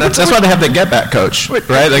 That's why they have that get back coach, right?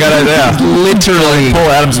 They got literally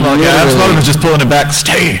pull Adam Smolin. Yeah, Adam Smolin was just pulling it back.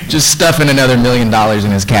 Stay. Just stuffing another $1 million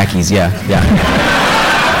in his khakis. Yeah.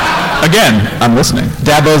 Again, I'm listening.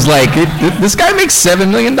 Dabo's like, this guy makes $7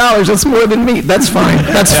 million. That's more than me. That's fine.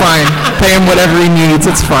 That's fine. Pay him whatever he needs.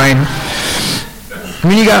 It's fine. I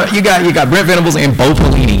mean, you got Brent Venables and Bo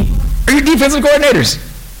Pelini are your defensive coordinators.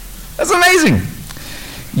 That's amazing.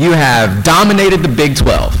 You have dominated the Big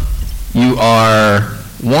 12. You are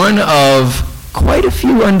one of quite a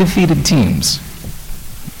few undefeated teams.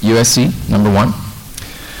 USC, number 1.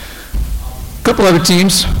 couple other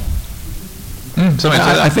teams.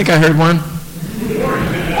 I think I heard one.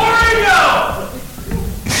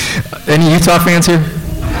 Any Utah fans here?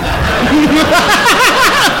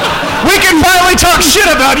 We can finally talk shit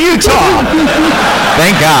about Utah.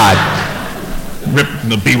 Thank God. Rip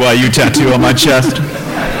the BYU tattoo on my chest.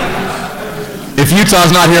 If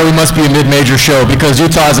Utah's not here, we must be a mid-major show because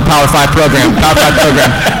Utah is a Power 5 program.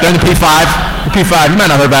 They're in the P5. The P5, you might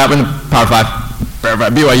not have heard about it, we're in the Power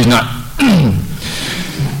 5. BYU's not.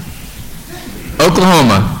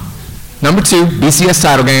 Oklahoma, number 2, BCS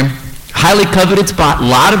title game. Highly coveted spot, a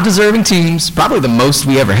lot of deserving teams, probably the most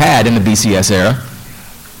we ever had in the BCS era.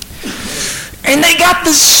 And they got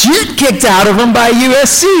the shit kicked out of them by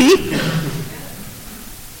USC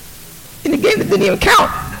in a game that didn't even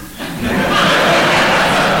count.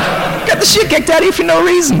 Got the shit kicked out of you for no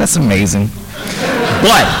reason. That's amazing.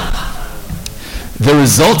 But the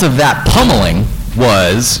result of that pummeling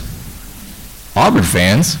was Auburn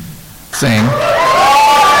fans saying,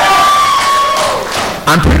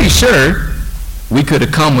 I'm pretty sure we could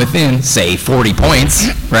have come within, say, 40 points,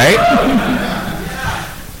 right?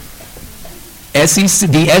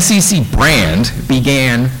 The SEC brand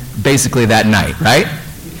began basically that night, right?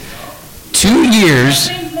 2 years.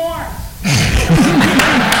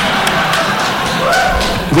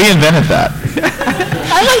 We invented that.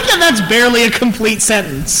 I like that that's barely a complete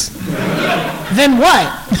sentence. Then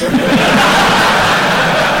what?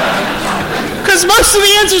 Because most of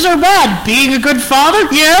the answers are bad. Being a good father?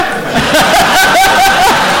 Yeah.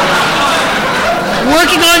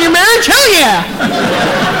 Working on your marriage? Hell yeah.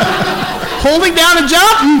 Holding down a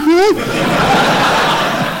job? Mm-hmm.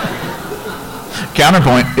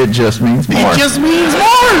 Counterpoint, it just means more. It just means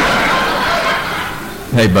more.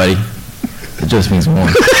 Hey, buddy. It just means more.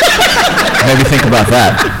 Maybe think about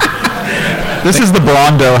that. This is the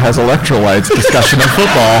Brondo has electrolytes discussion of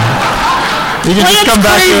football. You can just come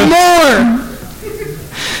back to more.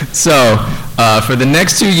 So, for the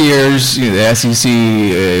next 2 years, the SEC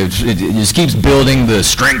it just keeps building the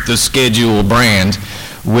strength of schedule brand,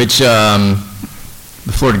 which the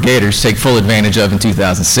Florida Gators take full advantage of in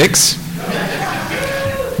 2006.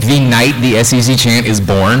 The night the SEC chant is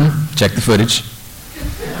born, check the footage,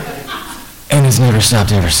 and it's never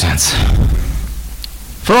stopped ever since.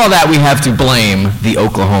 For all that, we have to blame the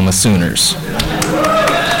Oklahoma Sooners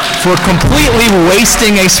for completely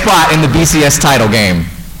wasting a spot in the BCS title game,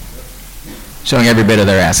 showing every bit of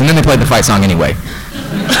their ass. And then they played the fight song anyway.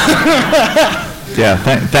 Yeah,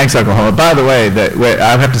 thanks, Oklahoma. By the way,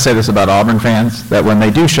 I have to say this about Auburn fans, that when they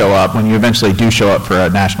do show up, when you eventually do show up for a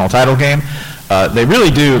national title game, they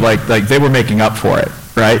really do, like they were making up for it,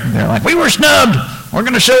 right? And they're like, we were snubbed. We're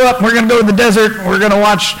going to show up. We're going to go to the desert. We're going to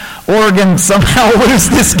watch Oregon somehow lose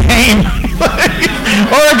this game.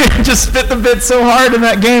 Oregon just spit the bit so hard in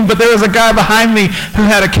that game, but there was a guy behind me who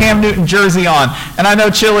had a Cam Newton jersey on. And I know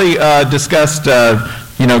Chili discussed,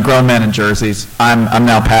 grown men in jerseys. I'm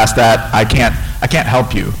now past that. I can't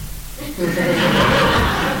help you.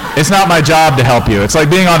 It's not my job to help you. It's like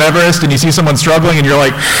being on Everest and you see someone struggling and you're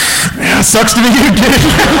like, yeah, sucks to be you, dude.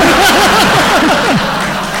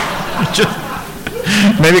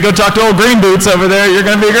 Maybe go talk to old Green Boots over there. You're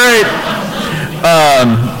going to be great.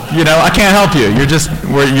 I can't help you. You're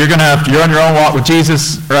on your own walk with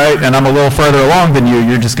Jesus, right? And I'm a little further along than you.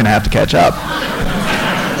 You're just going to have to catch up.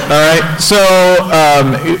 All right. So,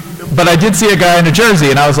 but I did see a guy in a jersey,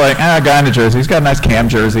 and I was like, a guy in a jersey. He's got a nice Cam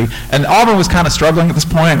jersey. And Auburn was kind of struggling at this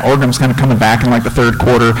point, and Oregon was kind of coming back in like the third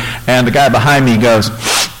quarter. And the guy behind me goes,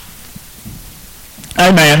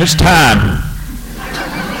 hey, man, it's time.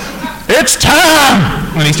 It's time!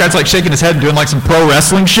 And he starts like shaking his head and doing like some pro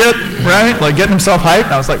wrestling shit, right? Like getting himself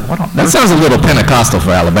hyped. And I was like, what? That sounds a little Pentecostal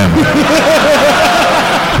for Alabama.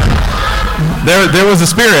 There was a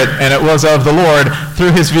spirit, and it was of the Lord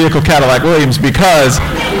through his vehicle Cadillac Williams, because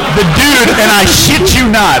the dude, and I shit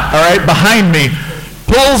you not, all right, behind me,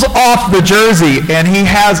 pulls off the jersey, and he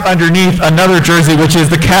has underneath another jersey, which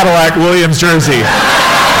is the Cadillac Williams jersey.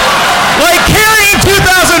 Like carrying 2004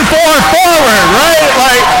 forward, right?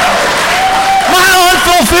 Like, my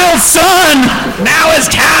unfulfilled son, now is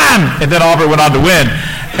time. And then Auburn went on to win.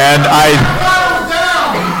 And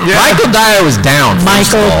Michael Dyer was down.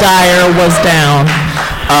 Michael Dyer was down.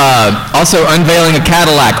 Also unveiling a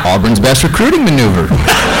Cadillac, Auburn's best recruiting maneuver.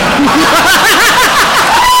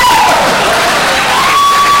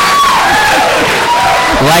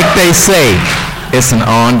 Like they say, it's an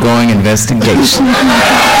ongoing investigation.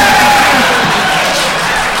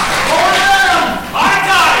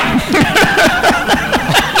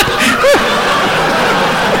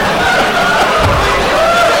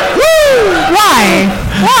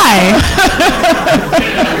 Why?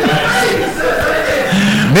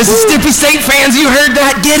 Mississippi State fans, you heard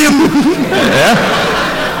that? Get him! Yeah.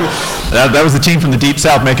 That was the team from the Deep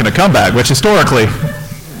South making a comeback, which historically,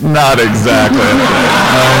 not exactly.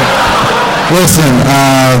 Listen,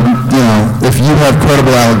 if you have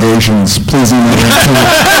credible allegations, please email them to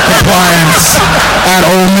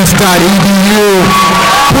compliance@olemiss.edu.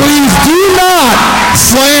 Please do not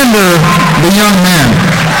slander the young man.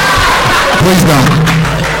 Please don't.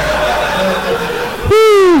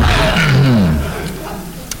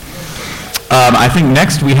 I think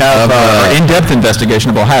next we have our in-depth investigation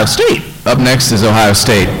of Ohio State. Up next is Ohio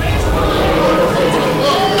State.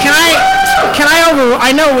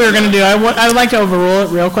 I know what we were going to do. I would like to overrule it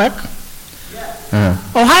real quick.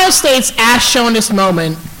 Ohio State's ass chauvinist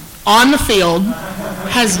moment on the field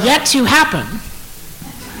has yet to happen.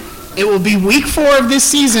 It will be week 4 of this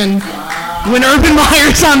season when Urban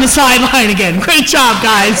Meyer's on the sideline again. Great job,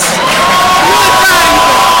 guys.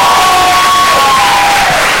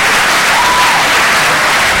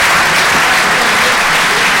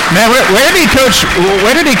 Man, where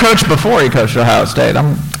did he coach before he coached Ohio State?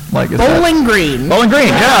 I'm like, Bowling Green. Bowling Green,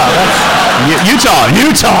 yeah. That's Utah.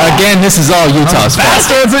 Again, this is all Utah's fault.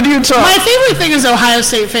 Bastards in Utah. My favorite thing is Ohio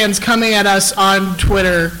State fans coming at us on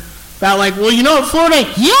Twitter about like, well, you know at Florida?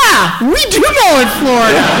 Yeah, we do know at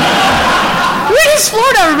Florida. When has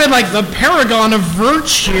Florida ever been like the paragon of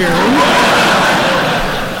virtue?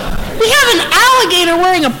 We have an alligator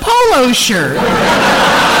wearing a polo shirt.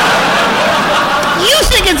 You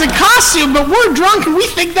think it's a costume, but we're drunk and we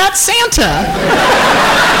think that's Santa.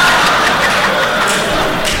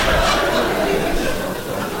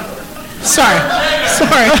 Sorry.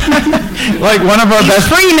 Like one of our best.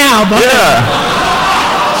 Free now, but Yeah.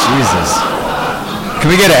 Jesus. Can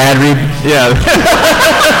we get an ad read? Yeah.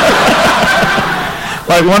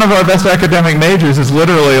 Like one of our best academic majors is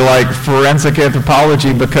literally like forensic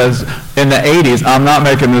anthropology, because in the 80s, I'm not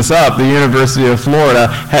making this up, the University of Florida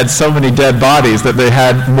had so many dead bodies that they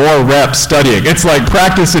had more reps studying. It's like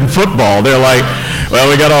practice in football. They're like, well,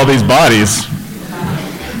 we got all these bodies.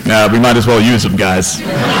 We might as well use them, guys.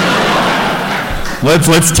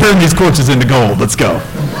 Let's turn these corpses into gold. Let's go.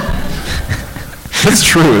 That's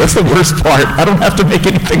true. That's the worst part. I don't have to make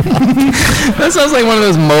anything up. That sounds like one of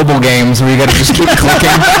those mobile games where you got to just keep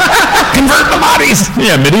clicking. Convert the bodies.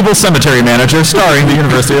 Yeah, Medieval Cemetery Manager starring the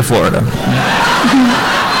University of Florida.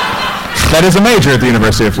 That is a major at the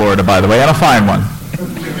University of Florida, by the way, and a fine one.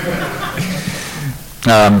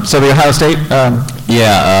 So the Ohio State?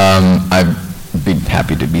 I'd be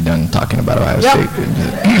happy to be done talking about Ohio State.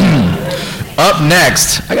 Up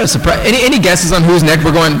next, I got a surprise. Any guesses on whose neck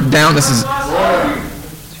we're going down? This is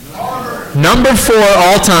number 4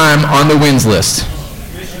 all time on the wins list.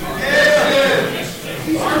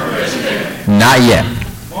 Not yet.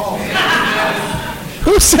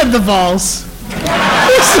 who said the Vols?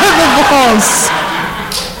 Who said the Vols?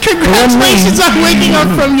 Congratulations on waking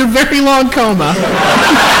up from your very long coma.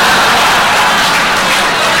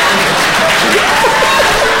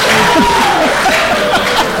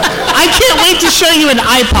 I can't wait to show you an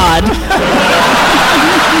iPod.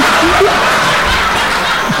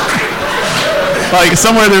 Like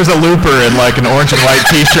somewhere there's a looper in like an orange and white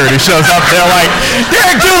t-shirt who shows up, they're like,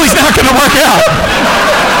 Derek Dooley's not gonna work out.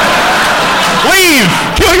 Leave!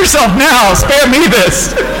 Kill yourself now! Spare me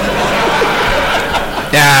this!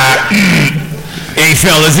 Hey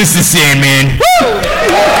fellas, this is Sandman.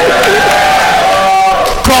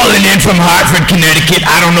 Calling in from Hartford, Connecticut.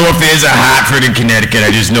 I don't know if there's a Hartford in Connecticut.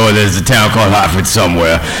 I just know there's a town called Hartford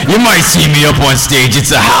somewhere. You might see me up on stage.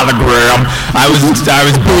 It's a hologram. I was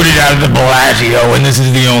booted out of the Bellagio, and this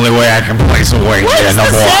is the only way I can place a wager. Why does the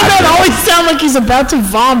Sandman always sound like he's about to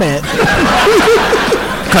vomit?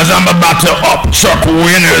 Because I'm about to upchuck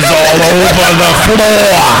winners all over the floor.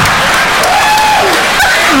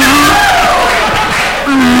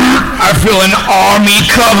 I feel an army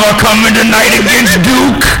cover coming tonight against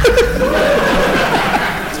Duke.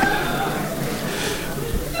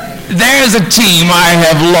 There's a team I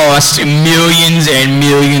have lost millions and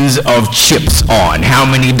millions of chips on. How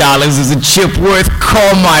many dollars is a chip worth?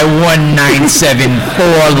 Call my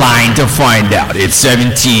 1974 line to find out. It's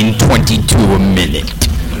 $17.22 a minute.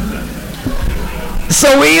 So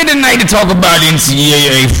we're here tonight to talk about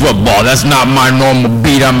NCAA football. That's not my normal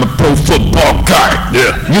beat. I'm a pro football guy.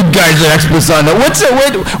 Yeah. You guys are experts on that.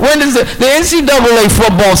 When is the NCAA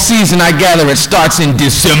football season? I gather it starts in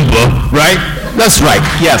December, right? That's right.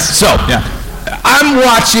 Yes. So I'm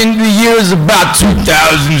watching. The year is about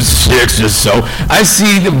 2006 or so. I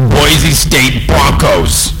see the Boise State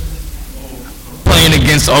Broncos playing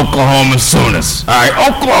against Oklahoma Sooners. All right,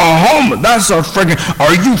 Oklahoma. That's a friggin'.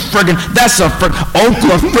 Are you friggin'? That's a friggin'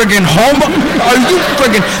 Oklahoma. Are you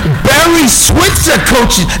friggin' Barry Switzer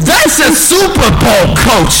coaches? That's a Super Bowl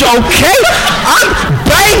coach. Okay, I'm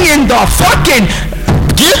banging the fucking.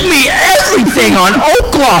 Give me everything on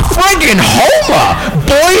Oklahoma.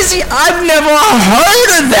 Boise, I've never heard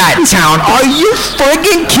of that town. Are you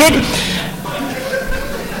friggin' kidding?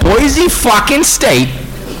 Boise fucking State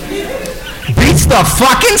beats the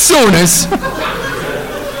fucking Sooners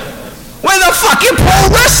with a fucking pro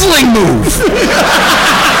wrestling move.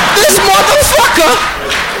 This motherfucker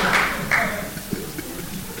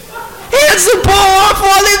hands the ball off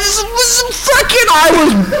while this fucking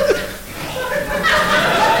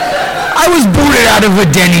I was booted out of a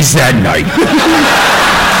Denny's that night.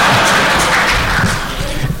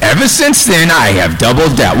 Ever since then, I have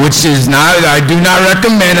doubled down, which is not, I do not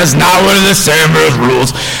recommend. It's not one of the Sanders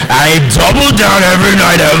rules. I doubled down every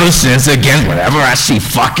night ever since against whenever I see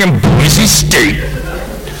fucking Boise State.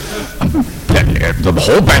 The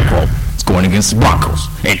whole bankroll is going against the Broncos.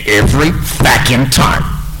 And every fucking time,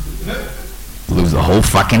 lose the whole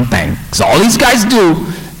fucking thing. Because all these guys do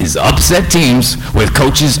is upset teams with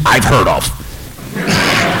coaches I've heard of.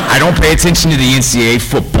 I don't pay attention to the NCAA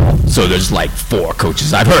football, so there's like 4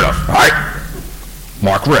 coaches I've heard of, all right?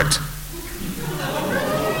 Mark Richt.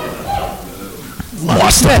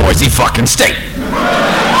 Lost to Boise fucking State.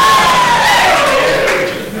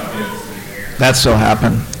 That still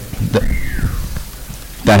happened.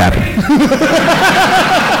 That happened.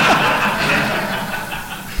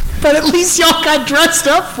 But at least y'all got dressed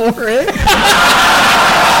up for it.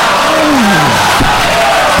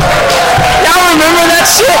 Y'all remember that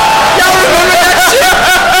shit? Y'all remember that shit?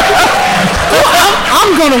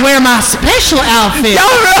 I'm gonna wear my special outfit. Y'all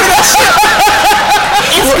remember that shit?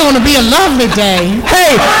 It's gonna be a lovely day.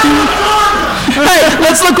 Hey,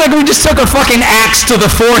 let's look like we just took a fucking axe to the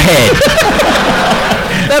forehead.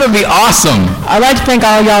 That would be awesome. I'd like to thank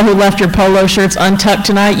all y'all who left your polo shirts untucked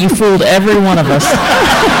tonight. You fooled every one of us.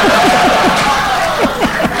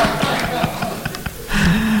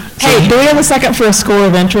 Hey, do we have a second for a score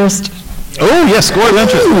of interest? Oh, yes, score of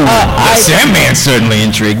interest. Sandman's certainly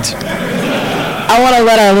intrigued. I want to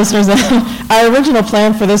let our listeners know, our original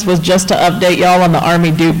plan for this was just to update y'all on the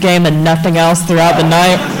Army-Duke game and nothing else throughout the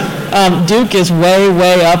night. Duke is way,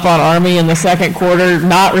 way up on Army in the second quarter,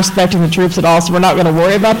 not respecting the troops at all, so we're not going to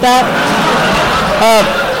worry about that.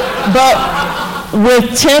 But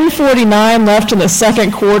with 10:49 left in the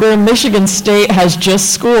second quarter, Michigan State has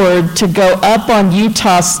just scored to go up on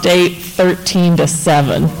Utah State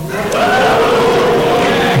 13-7.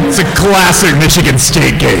 It's a classic Michigan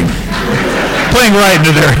State game. Playing right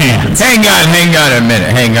into their hands. Hang on a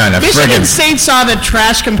minute. Michigan State saw the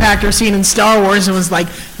trash compactor scene in Star Wars and was like,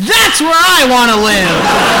 that's where I want to live.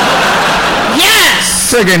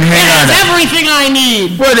 Yes! Friggin' hang on. That's everything I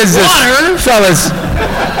need. What is this? Water.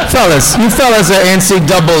 Fellas, you fellas are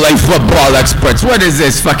NCAA football experts. What is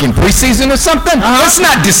this, fucking preseason or something? It's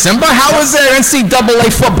not December. How is there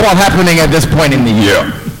NCAA football happening at this point in the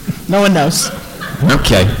year? No one knows.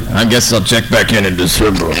 Okay, I guess I'll check back in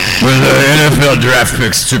December with the NFL draft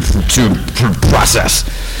picks to process.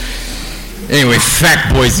 Anyway,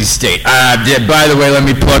 fact Boise State. By the way, let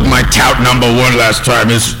me plug my tout number one last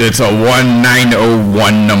time. It's a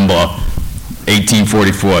 1901 number,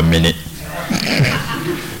 1844 a minute.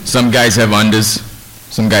 Some guys have unders,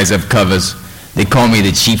 some guys have covers. They call me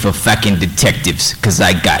the chief of fucking detectives because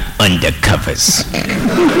I got undercovers.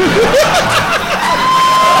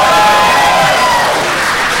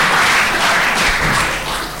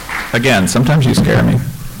 Again, sometimes you scare me.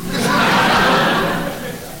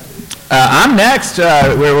 I'm next.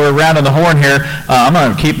 We're rounding the horn here. I'm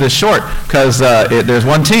going to keep this short because there's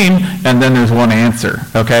one team and then there's one answer,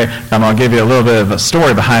 okay? I'm going to give you a little bit of a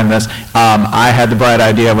story behind this. I had the bright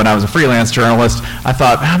idea when I was a freelance journalist. I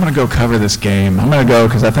thought, I'm going to go cover this game. I'm going to go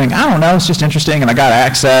because I think, I don't know, it's just interesting. And I got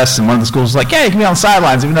access, and one of the schools was like, yeah, you can be on the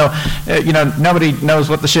sidelines, even though, nobody knows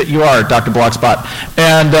what the shit you are, Dr. Blockspot.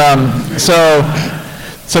 And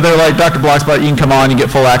So they're like, Dr. Blockspot, you can come on, you get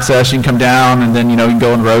full access, you can come down, and then, you can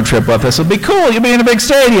go on a road trip with us. It'll be cool. You'll be in a big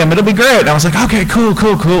stadium. It'll be great. And I was like, okay, cool.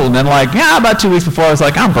 And then about 2 weeks before, I was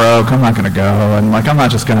like, I'm broke. I'm not going to go. And I'm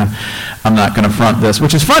not going to front this,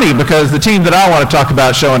 which is funny because the team that I want to talk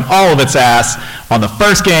about showing all of its ass on the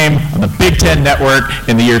first game on the Big Ten Network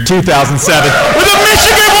in the year 2007 with the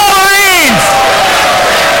Michigan Wolverines!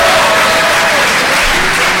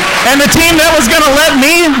 And the team that was going to let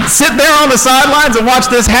me sit there on the sidelines and watch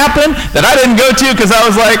this happen, that I didn't go to because I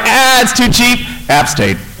was like, it's too cheap, App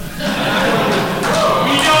State.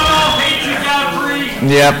 We don't all hate you, Godfrey.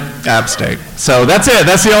 Yep. App State. So that's it.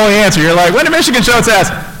 That's the only answer. You're like, when did Michigan show its ass?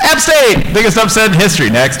 App State. Biggest upset in history.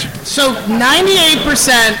 Next. So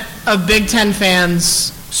 98% of Big Ten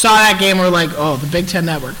fans saw that game and were like, oh, the Big Ten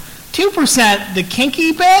Network. 2%, the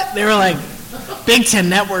kinky bit, they were like, Big Ten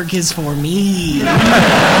Network is for me.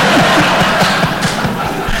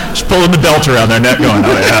 Just pulling the belt around their neck going,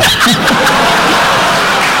 oh yeah.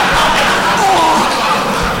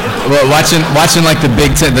 Well, watching like the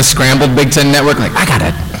Big Ten, the scrambled Big Ten Network, like, I got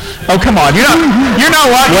it. Oh, come on. You're not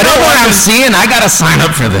watching. Whatever I'm seeing, I got to sign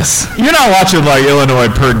up for this. You're not watching like Illinois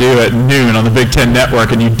Purdue at noon on the Big Ten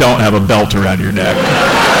Network and you don't have a belt around your neck.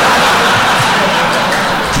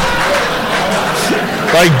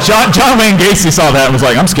 Like John Wayne Gacy saw that and was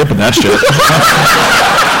like, I'm skipping that shit.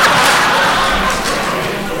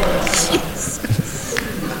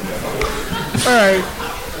 All right.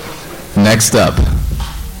 Next up,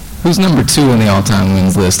 who's number 2 on the all-time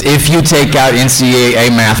wins list? If you take out NCAA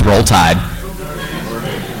math, Roll Tide.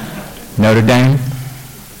 Notre Dame?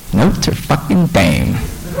 Notre fucking Dame.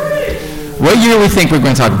 What year do we think we're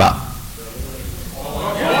going to talk about?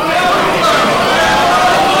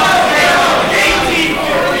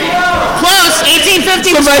 Close.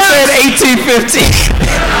 1850 was Somebody close. said 1850.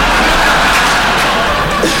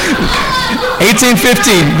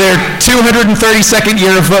 1815, their 232nd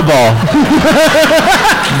year of football.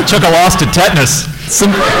 Took a loss to tetanus.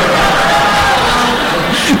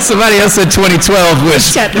 Somebody else said 2012,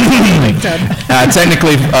 which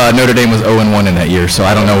technically Notre Dame was 0-1 in that year, so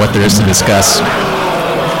I don't know what there is to discuss.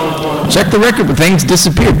 Check the record, but things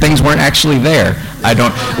disappeared. Things weren't actually there.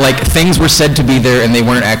 Things were said to be there, and they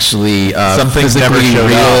weren't actually Some things never physically showed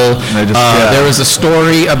real. up. There was a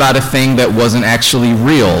story about a thing that wasn't actually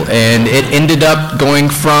real, and it ended up going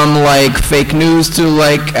from like fake news to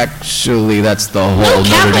like actually that's the whole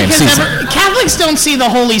Notre Dame season. Catholics don't see the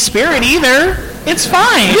Holy Spirit either. It's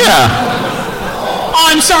fine. Yeah. Oh,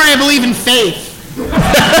 I'm sorry, I believe in faith.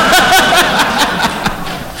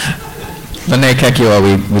 Lene Kekua,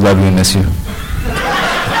 we love you and miss you.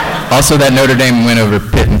 Also, that Notre Dame win over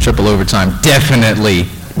Pitt in triple overtime, definitely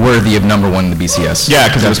worthy of number 1 in the BCS. Yeah,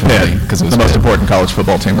 because it was Pitt. Because it was the most Pitt. important college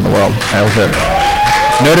football team in the world. That was it.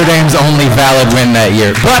 Notre Dame's only valid win that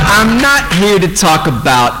year. But I'm not here to talk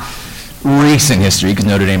about recent history, because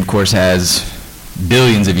Notre Dame, of course, has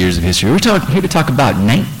billions of years of history. We're here to talk about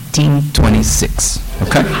 1926.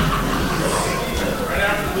 Okay?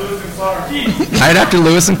 Right after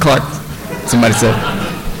Lewis and Clark. Somebody said.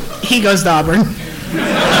 He goes to Auburn.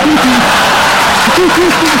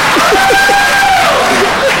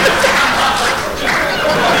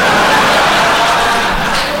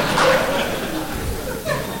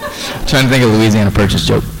 Trying to think of a Louisiana Purchase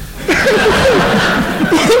joke.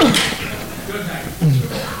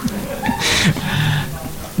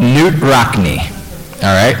 Newt Rockne,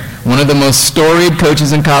 all right? One of the most storied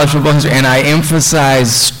coaches in college football history, and I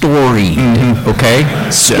emphasize storied, okay?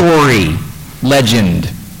 Story,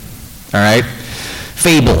 legend, all right?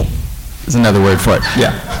 Fable is another word for it.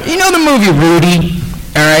 Yeah. You know the movie Rudy,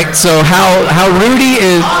 all right? So how Rudy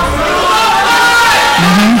is...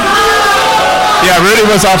 Yeah, Rudy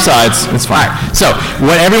was offsides. It's fine. All right. So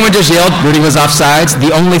when everyone just yelled, Rudy was offsides, the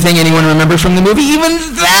only thing anyone remembers from the movie, even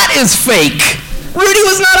that is fake. Rudy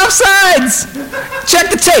was not offsides. Check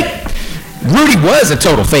the tape. Rudy was a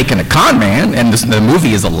total fake and a con man, and the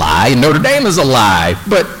movie is a lie, and Notre Dame is a lie,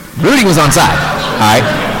 but Rudy was onside. All right.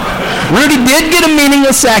 Rudy did get a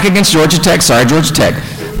meaningless sack against Georgia Tech. Sorry, Georgia Tech.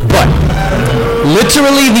 But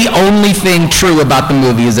literally the only thing true about the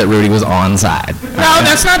movie is that Rudy was onside. No,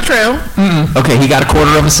 that's not true. Okay, he got a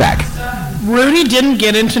quarter of a sack. Rudy didn't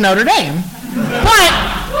get into Notre Dame. But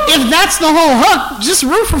if that's the whole hook, just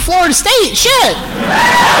root for Florida State. Shit.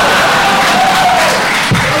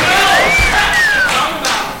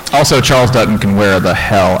 Also, Charles Dutton can wear the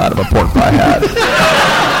hell out of a pork pie hat.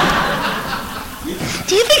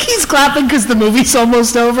 Do you think he's clapping because the movie's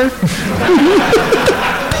almost over?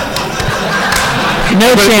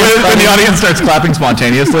 No chance. When the audience starts clapping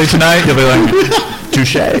spontaneously tonight, you'll be like,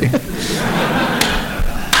 touche.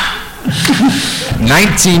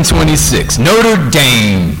 1926, Notre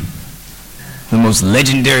Dame, the most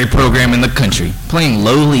legendary program in the country, playing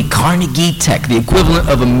lowly Carnegie Tech, the equivalent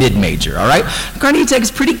of a mid-major, all right? Carnegie Tech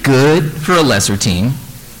is pretty good for a lesser team.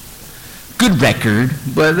 Good record,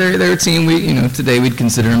 but they're a team today we'd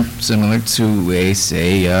consider them similar to a,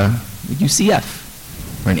 say, UCF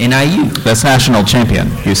or an NIU. That's national champion,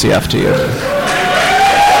 UCF to you.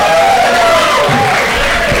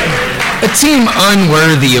 A team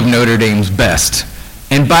unworthy of Notre Dame's best.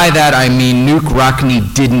 And by that I mean Newt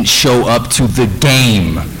Rockne didn't show up to the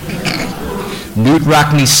game. Newt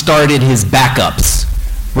Rockne started his backups.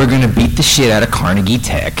 we're going to beat the shit out of Carnegie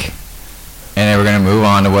Tech. And then we're going to move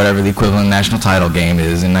on to whatever the equivalent national title game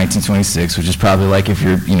is in 1926, which is probably like if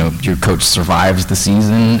your coach survives the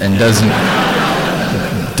season and doesn't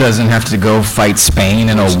have to go fight Spain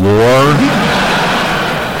in a war.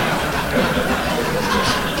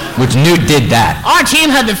 Which Newt did that. Our team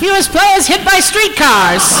had the fewest players hit by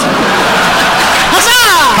streetcars.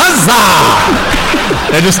 Huzzah!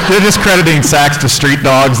 Huzzah! They're just crediting sacks to street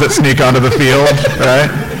dogs that sneak onto the field,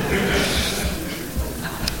 right?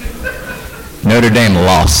 Notre Dame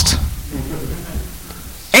lost.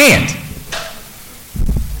 And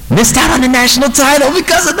missed out on the national title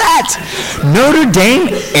because of that. Notre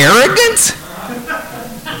Dame arrogant?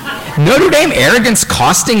 Notre Dame arrogance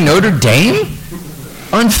costing Notre Dame?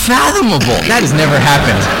 Unfathomable. That has never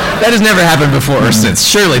happened. That has never happened before or since.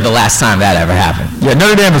 Surely the last time that ever happened. Yeah,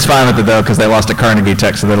 Notre Dame was fine with it, though, because they lost to Carnegie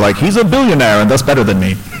Tech, so they're like, he's a billionaire, and that's better than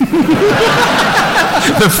me.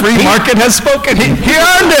 The free market has spoken. He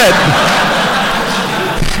earned it.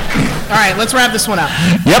 All right, let's wrap this one up.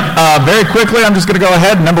 Yep, very quickly, I'm just going to go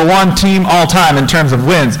ahead. Number one team all time in terms of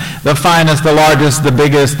wins. The finest, the largest, the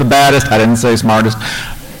biggest, the baddest. I didn't say smartest.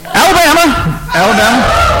 Alabama.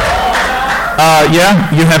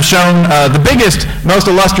 Yeah, you have shown the biggest, most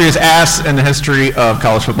illustrious ass in the history of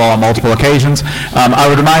college football on multiple occasions. I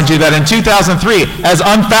would remind you that in 2003, as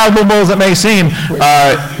unfathomable as it may seem,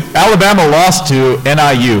 Alabama lost to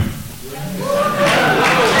NIU.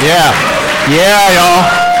 Yeah, y'all.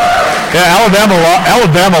 Yeah,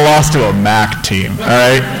 Alabama lost to a MAC team, all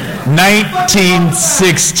right?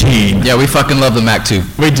 1916. Yeah, we fucking love the MAC too.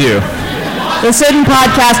 We do. The Sitting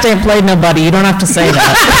Podcast ain't played nobody. You don't have to say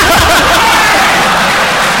that.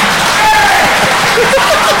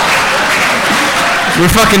 We're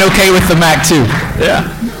fucking okay with the MAC too. Yeah.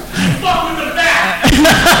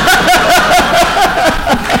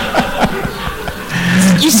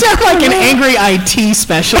 You sound like an angry IT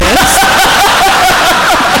specialist.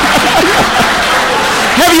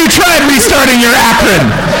 Have you tried restarting your Akron?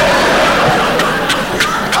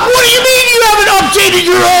 What do you mean you haven't updated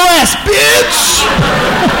your OS, bitch?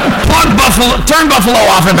 Turn Buffalo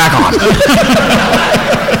off and back on.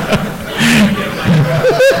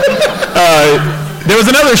 There was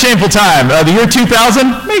another shameful time. The year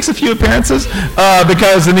 2000 makes a few appearances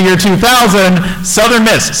because in the year 2000, Southern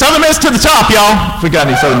Miss to the top, y'all. If we got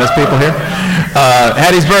any Southern Miss people here.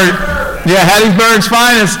 Hattiesburg's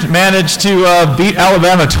finest managed to beat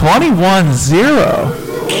Alabama 21-0.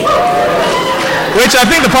 Which I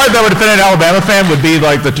think the part that would offend an Alabama fan would be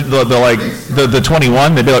like the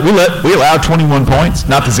 21. They'd be like, we allowed 21 points,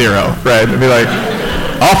 not the 0, right? They'd be like,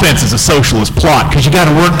 offense is a socialist plot because you got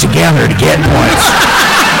to work together to get points.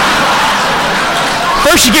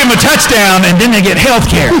 First you give them a touchdown, and then they get health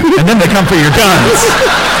care, and then they come for your guns.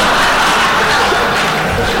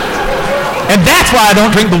 And that's why I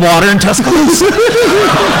don't drink the water in Tuscaloosa.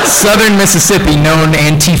 Southern Mississippi, known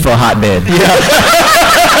Antifa hotbed. Yeah.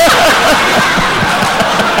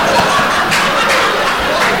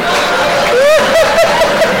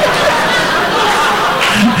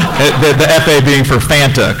 The FA being for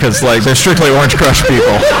Fanta, because like they're strictly Orange Crush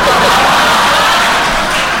people.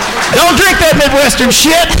 Don't drink that Midwestern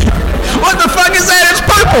shit. What the fuck is that? It's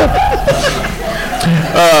purple.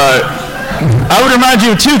 I would remind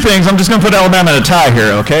you of two things. I'm just going to put Alabama in a tie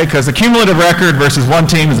here, okay? Because the cumulative record versus one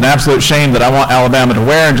team is an absolute shame that I want Alabama to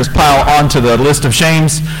wear and just pile onto the list of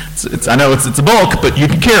shames. I know it's a bulk, but you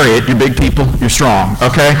can carry it. You're big people. You're strong,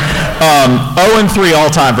 okay? 0-3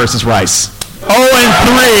 all-time versus Rice. 0-3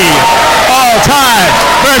 all-time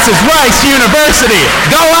versus Rice University.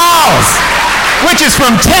 Go Owls! Which is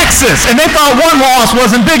from Texas. And they thought one loss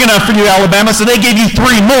wasn't big enough for you, Alabama, so they gave you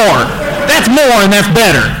 3 more. That's more and that's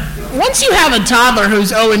better. Once you have a toddler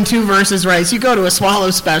who's 0-2 versus Rice, you go to a swallow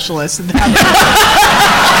specialist. This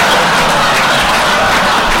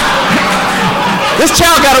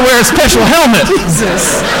child got to wear a special helmet.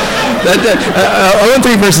 Jesus.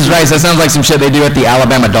 0-3 versus Rice, that sounds like some shit they do at the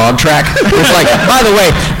Alabama dog track. It's like, by the way,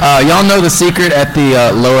 y'all know the secret at the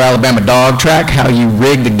Lower Alabama dog track, how you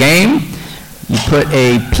rig the game? You put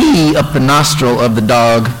a pea up the nostril of the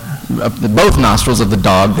dog, both nostrils of the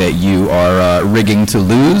dog that you are rigging to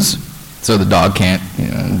lose, so the dog can't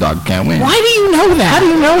win. Why do you know that? How do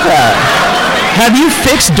you know that? Have you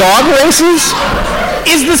fixed dog races?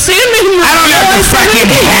 Is the Sandman your I don't have the fucking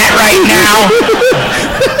hat right now,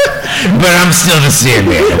 but I'm still the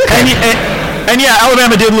Sandman. Okay? And yeah,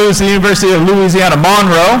 Alabama did lose to the University of Louisiana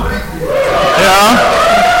Monroe. Yeah.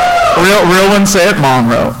 Real ones say it,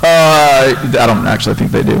 Monroe. I don't actually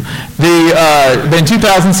think they do. In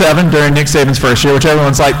 2007, during Nick Saban's first year, which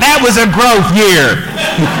everyone's like, that was a growth year.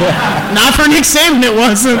 Not for Nick Saban, it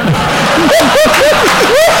wasn't.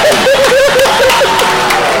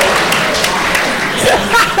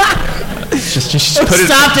 Just put it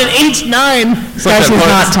stopped at age 9. It's like he's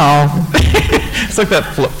not tall. It's like that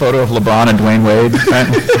photo of LeBron and Dwayne Wade. Right?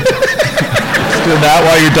 Just do that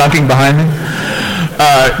while you're dunking behind me.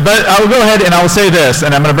 But I will go ahead and I will say this,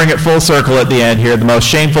 and I'm going to bring it full circle at the end here. The most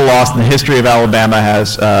shameful loss in the history of Alabama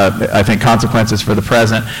has, I think, consequences for the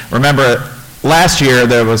present. Remember, last year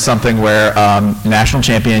there was something where national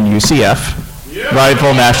champion UCF,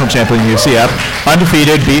 rightful national champion UCF,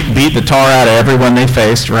 undefeated, beat the tar out of everyone they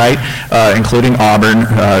faced, right, including Auburn,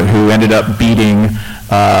 who ended up beating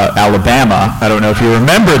Alabama. I don't know if you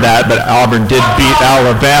remember that, but Auburn did beat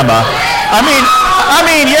Alabama. I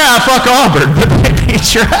mean, yeah, fuck Auburn, but they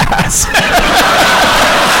beat your ass.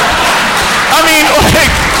 I mean,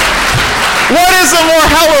 like, what is a more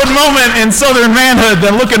hallowed moment in Southern manhood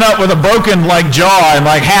than looking up with a broken, like, jaw and,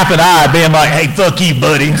 like, half an eye, being like, hey, fuck you,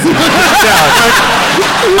 buddy.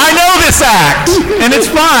 I know this act, and it's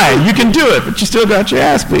fine. You can do it, but you still got your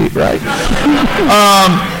ass beat, right?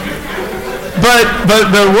 But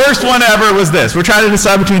the worst one ever was this. We're trying to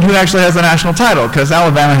decide between who actually has the national title, because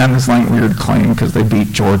Alabama had this like weird claim because they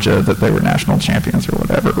beat Georgia that they were national champions or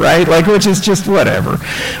whatever, right? Like, which is just whatever.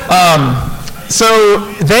 So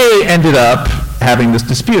they ended up having this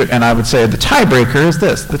dispute, and I would say the tiebreaker is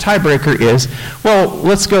this. The tiebreaker is, well,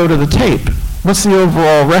 let's go to the tape. What's the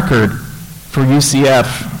overall record for UCF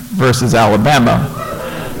versus Alabama?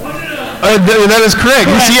 That is correct.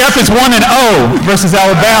 UCF is 1-0 versus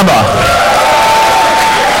Alabama.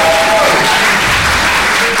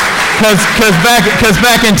 Because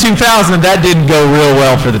back in 2000, that didn't go real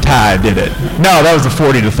well for the Tide, did it? No, that was a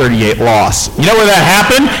 40-38 loss. You know where that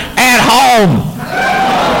happened? At home.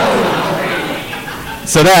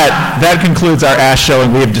 So that concludes our ass show,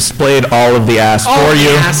 and we have displayed all of the ass for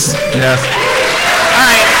you. Ass. Yes. All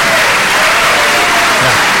right.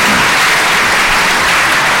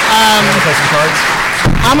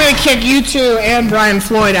 I'm going to kick you two and Brian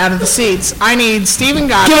Floyd out of the seats. I need Stephen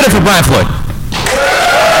Godfrey. Give it up for Brian Floyd.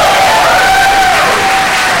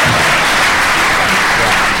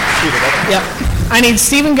 Yep. I need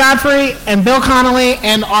Stephen Godfrey and Bill Connolly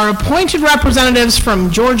and our appointed representatives from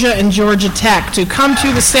Georgia and Georgia Tech to come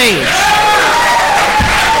to the stage.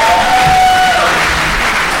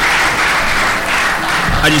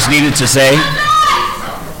 I just needed to say,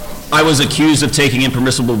 I was accused of taking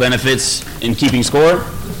impermissible benefits in keeping score.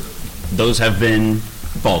 Those have been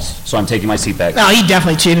false, so I'm taking my seat back. No, he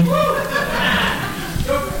definitely cheated.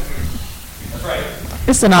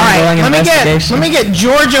 It's an ongoing investigation. Let me get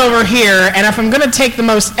George over here, and if I'm going to take the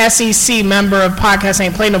most SEC member of Podcast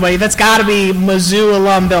Ain't Played Nobody, that's got to be Mizzou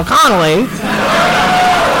alum Bill Connolly.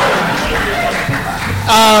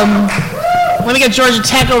 Let me get Georgia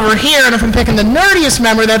Tech over here, and if I'm picking the nerdiest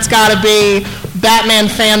member, that's got to be Batman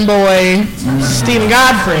fanboy Stephen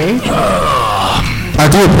Godfrey. I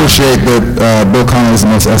do appreciate that Bill Connolly is the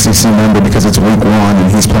most SEC member because it's week 1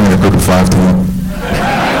 and he's playing a group of 5 team.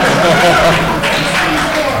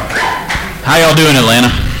 How y'all doing, Atlanta?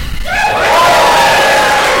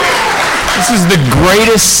 This is the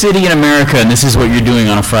greatest city in America, and this is what you're doing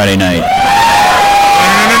on a Friday night.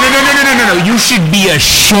 No. You should be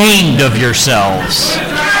ashamed of yourselves.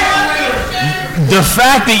 The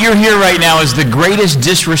fact that you're here right now is the greatest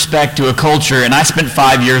disrespect to a culture, and I spent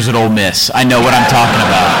 5 years at Ole Miss. I know what I'm talking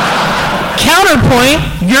about. Counterpoint,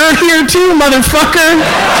 you're here too, motherfucker.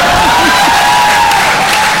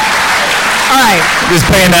 All right. Just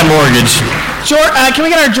paying that mortgage. Can we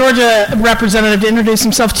get our Georgia representative to introduce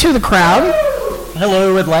himself to the crowd?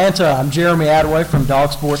 Hello, Atlanta. I'm Jeremy Adway from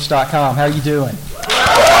dogsports.com. How are you doing?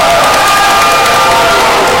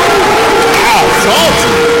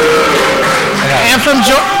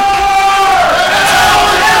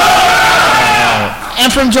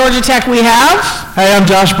 And from Georgia Tech we have... Hey, I'm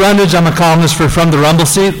Josh Brundage. I'm a columnist for From the Rumble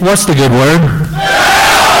Seat. What's the good word?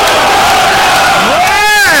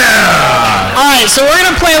 All right, so we're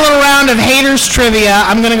going to play a little round of haters trivia.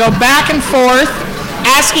 I'm going to go back and forth,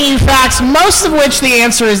 asking you facts, most of which the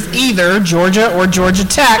answer is either Georgia or Georgia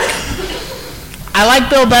Tech. I like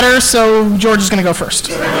Bill better, so Georgia's going to go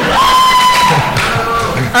first. All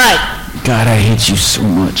right. God, I hate you so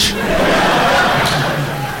much.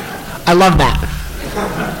 I love that.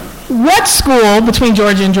 What school between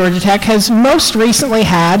Georgia and Georgia Tech has most recently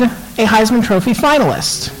had a Heisman Trophy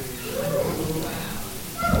finalist?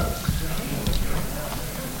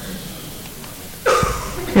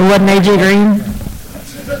 It wasn't A.J. Green?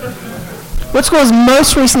 What school has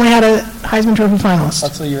most recently had a Heisman Trophy finalist?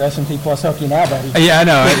 That's your S&P Plus hooky now, buddy. Yeah, I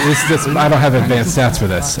know. I don't have advanced stats for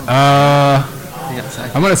this. I'm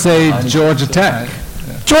going to say Georgia Tech.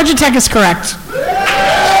 Georgia Tech is correct.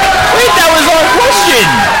 Wait, that was our question.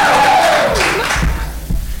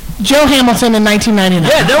 Joe Hamilton in 1999.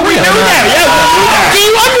 Yeah, no, we knew that. Yeah, Do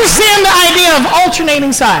you understand the idea of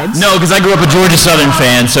alternating sides? No, because I grew up a Georgia Southern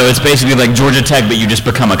fan, so it's basically like Georgia Tech, but you just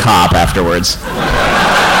become a cop afterwards.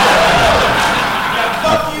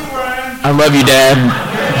 I love you, Dad.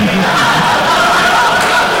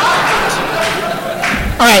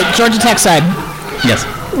 All right, Georgia Tech side. Yes.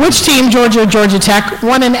 Which team, Georgia or Georgia Tech,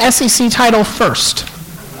 won an SEC title first?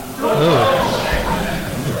 I'm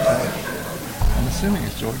assuming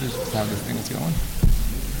it's Georgia's how this thing is going.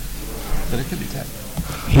 But it could be Tech.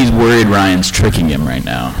 He's worried Ryan's tricking him right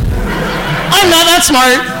now. I'm not that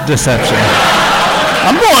smart. Deception.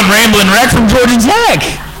 I'm going Ramblin' Wreck from Georgia Tech.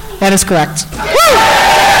 That is correct.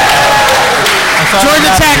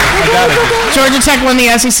 Georgia Tech won the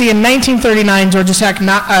SEC in 1939.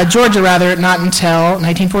 Georgia not until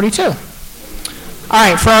 1942. All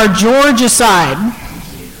right, for our Georgia side,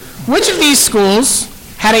 which of these schools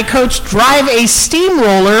had a coach drive a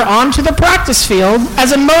steamroller onto the practice field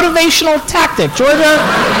as a motivational tactic? Georgia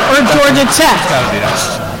or Georgia Tech?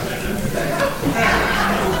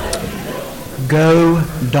 Go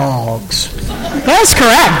Dogs. That's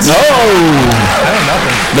correct.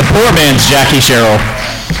 The poor man's Jackie Sherrill.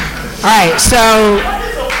 All right, so...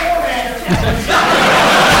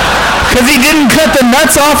 Because he didn't cut the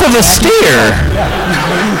nuts off of a steer.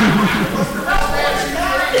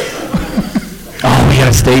 Oh, we got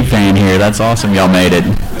a state fan here. That's awesome. Y'all made it.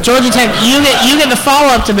 Georgia Tech, you get the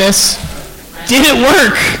follow-up to this. Did it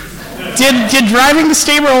work? Did driving the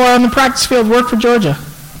steamroller on the practice field work for Georgia?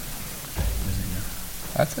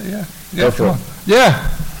 I'd say yeah. Go for it. Yeah.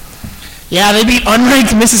 Yeah, they beat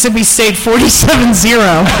unranked Mississippi State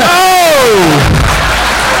 47-0.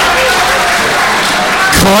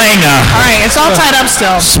 Clanger. All right, it's all tied up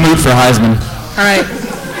still. Smoot for Heisman. All right.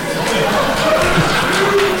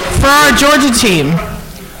 For our Georgia team,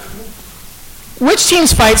 which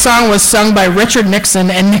team's fight song was sung by Richard Nixon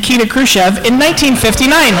and Nikita Khrushchev in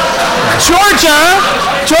 1959?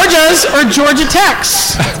 Georgia's or Georgia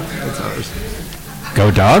Tech's? Go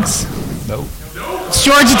Dogs? No. It's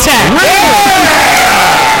Georgia Tech.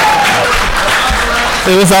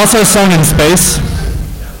 It was also sung in space.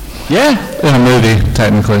 Yeah. In a movie,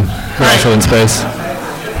 technically. But also in space.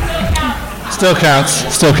 Still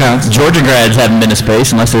counts. Georgia grads haven't been to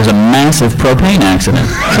space unless there's a massive propane accident.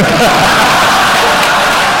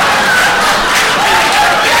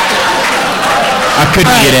 I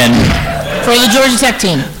couldn't get in. For the Georgia Tech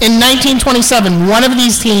team, in 1927, one of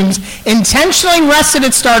these teams intentionally rested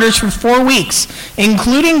its starters for 4 weeks,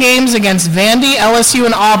 including games against Vandy, LSU,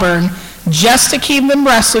 and Auburn, just to keep them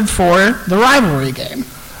rested for the rivalry game,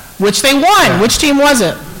 which they won. Yeah. Which team was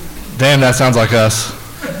it? Damn, that sounds like us.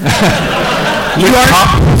 You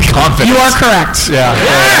are correct. Yeah.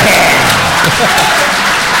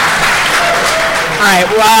 All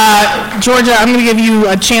right, Georgia, I'm going to give you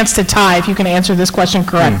a chance to tie if you can answer this question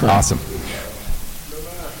correctly. Awesome.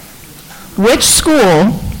 Which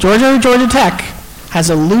school, Georgia or Georgia Tech, has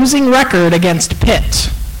a losing record against Pitt?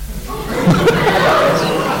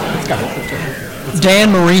 Dan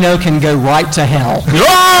Marino can go right to hell.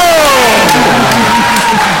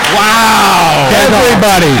 Wow!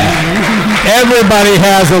 Everybody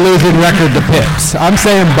has a losing record to Pitt. I'm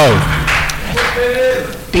saying both.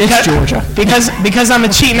 It's Georgia. Because I'm a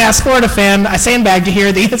cheating ass Florida fan, I sandbagged you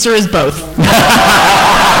here. The answer is both.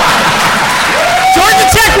 Georgia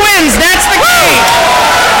Tech wins. That's the game.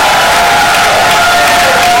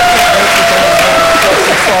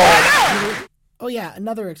 Oh yeah,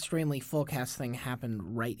 another extremely Fullcast thing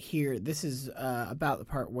happened right here. This is about the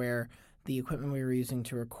part where the equipment we were using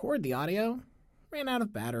to record the audio ran out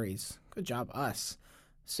of batteries. Good job, us.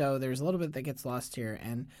 So there's a little bit that gets lost here,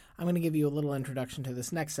 and I'm going to give you a little introduction to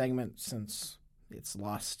this next segment since it's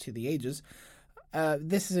lost to the ages.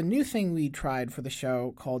 This is a new thing we tried for the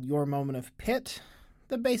show called Your Moment of Pitt.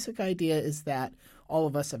 The basic idea is that all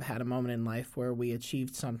of us have had a moment in life where we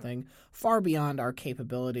achieved something far beyond our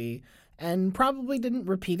capability and probably didn't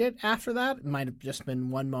repeat it after that. It might have just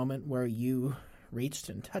been one moment where you reached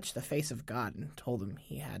and touched the face of God and told him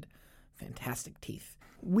he had fantastic teeth.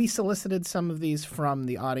 We solicited some of these from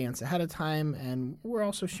the audience ahead of time, and we're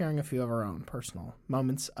also sharing a few of our own personal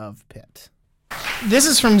moments of Pitt. This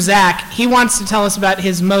is from Zach. He wants to tell us about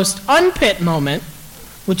his most un-Pitt moment,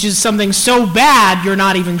 which is something so bad you're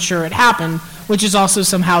not even sure it happened, which is also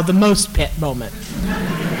somehow the most Pitt moment.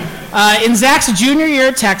 In Zach's junior year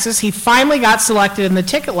at Texas, he finally got selected in the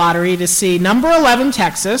ticket lottery to see number 11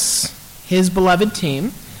 Texas, his beloved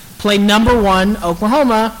team, play number 1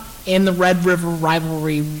 Oklahoma in the Red River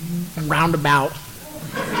rivalry roundabout.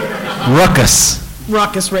 Ruckus,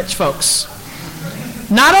 rich folks.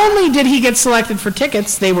 Not only did he get selected for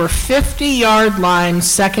tickets, they were 50-yard line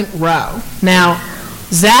second row. Now,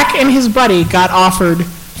 Zach and his buddy got offered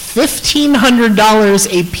 $1,500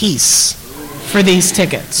 a piece for these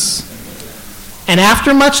tickets. And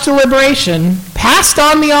after much deliberation, passed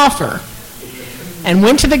on the offer and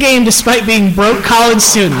went to the game despite being broke college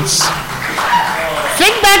students.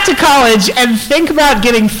 Think back to college and think about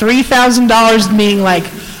getting $3,000 and being like,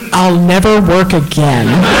 I'll never work again.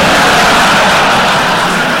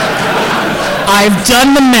 I've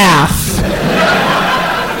done the math,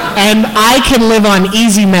 and I can live on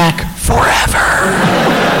Easy Mac forever.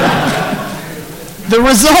 The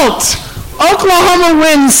result, Oklahoma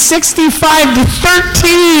wins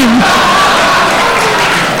 65-13.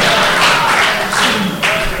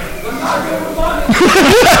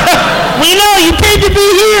 We know, you paid to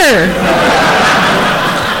be here.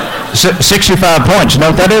 65 points. You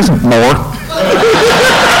know what that is? More.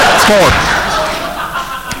 It's more.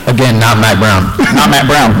 Again, not Matt Brown. Not Matt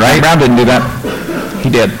Brown, right? Matt Brown didn't do that. He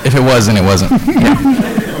did. If it was, then it wasn't. Yeah.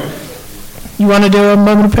 You want to do a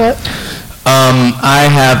moment of pit? I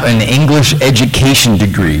have an English education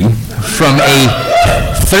degree from a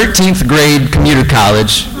 13th grade commuter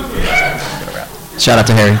college. Shout out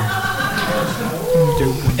to Harry.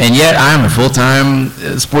 And yet I'm a full-time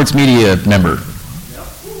sports media member.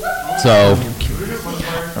 So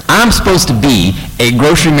I'm supposed to be a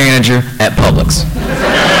grocery manager at Publix.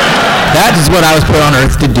 That is what I was put on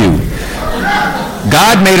earth to do.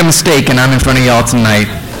 God made a mistake and I'm in front of y'all tonight.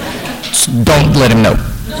 Don't let him know.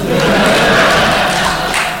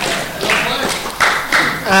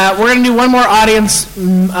 We're going to do one more audience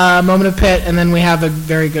moment of pit, and then we have a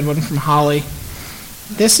very good one from Holly.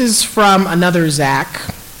 This is from another Zach.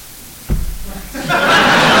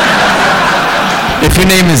 If your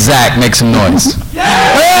name is Zach, make some noise.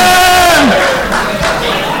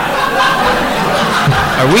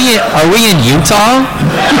 Are we in Utah?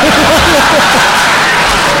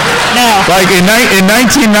 No. Like in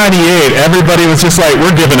 1998, everybody was just like,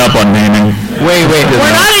 we're giving up on naming. Wait.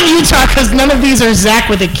 We're not in Utah because none of these are Zach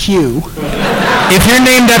with a Q. If you're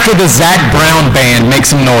named after the Zach Brown Band, make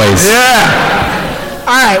some noise. Yeah.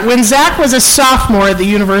 All right, when Zach was a sophomore at the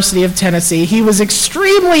University of Tennessee, he was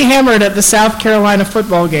extremely hammered at the South Carolina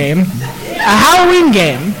football game, a Halloween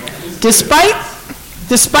game, despite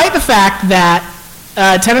the fact that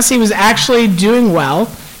Tennessee was actually doing well.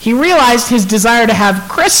 He realized his desire to have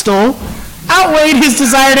Crystal outweighed his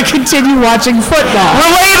desire to continue watching football.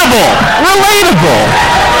 Relatable.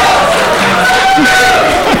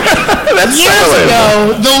 Years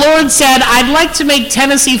ago, the Lord said, I'd like to make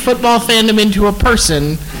Tennessee football fandom into a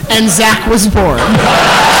person, and Zach was born.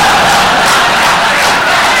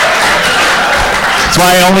 That's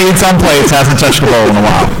why he only eats on plates, hasn't touched a bowl in a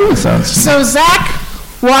while. So Zach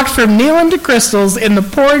walked from Neyland to Crystal's in the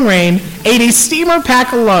pouring rain, ate a steamer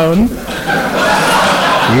pack alone,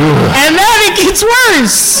 and then it gets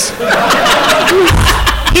worse.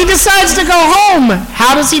 He decides to go home.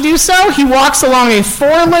 How does he do so? He walks along a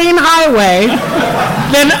 4-lane highway,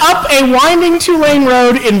 then up a winding 2-lane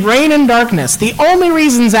road in rain and darkness. The only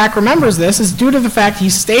reason Zach remembers this is due to the fact he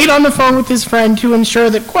stayed on the phone with his friend to ensure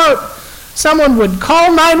that, quote, someone would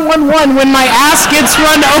call 911 when my ass gets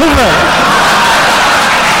run over.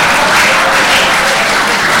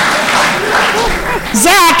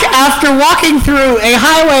 Zach, after walking through a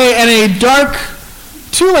highway and a dark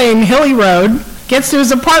 2-lane hilly road, gets to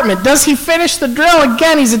his apartment. Does he finish the drill?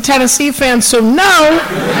 Again, he's a Tennessee fan, so no.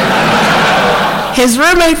 His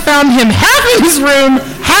roommate found him half in his room,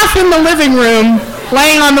 half in the living room,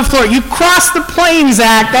 laying on the floor. You crossed the plane,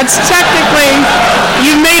 Zach. That's technically,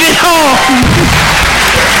 you made it home.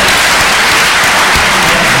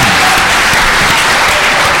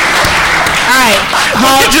 All right.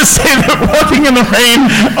 I just say that walking in the rain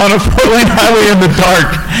on a 4-lane highway in the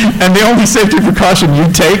dark, and the only safety precaution you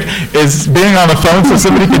take is being on the phone so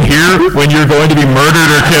somebody can hear when you're going to be murdered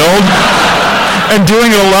or killed, and doing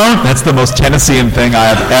it alone, that's the most Tennessean thing I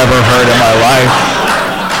have ever heard in my life.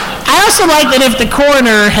 I also like that if the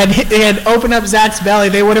coroner had opened up Zach's belly,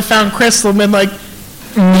 they would have found Crystal and been like,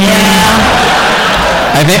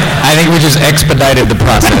 yeah. I think we just expedited the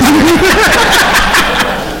process.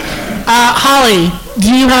 Holly,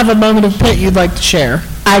 do you have a moment of pit you'd like to share?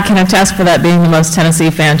 I can attest for that being the most Tennessee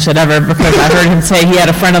fan shit ever because I heard him say he had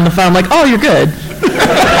a friend on the phone. I'm like, oh, you're good.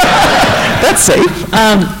 That's safe.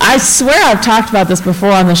 I swear I've talked about this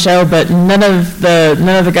before on the show, but none of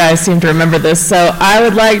the guys seem to remember this. So I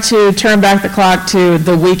would like to turn back the clock to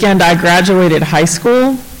the weekend I graduated high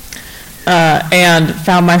school, and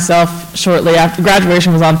found myself shortly after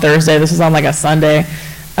graduation was on Thursday. This was on like a Sunday,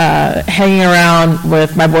 hanging around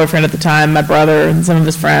with my boyfriend at the time, my brother, and some of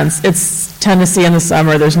his friends. It's Tennessee in the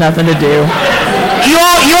summer. There's nothing to do. You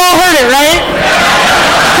all heard it, right?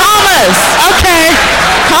 Commas. Okay.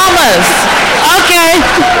 Commas. Okay.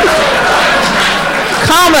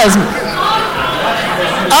 Commas.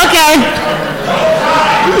 Okay.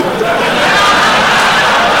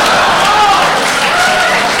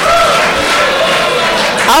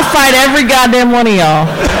 I'll fight every goddamn one of y'all.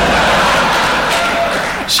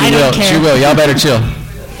 She will. Y'all better chill.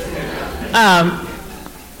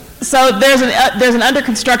 So there's an under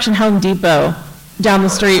construction Home Depot down the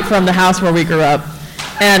street from the house where we grew up.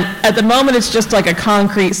 And at the moment, it's just like a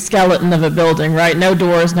concrete skeleton of a building, right? No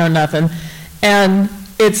doors, no nothing. And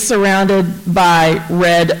it's surrounded by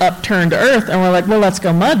red, upturned earth. And we're like, well, let's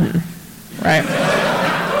go mudding, right?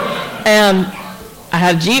 And I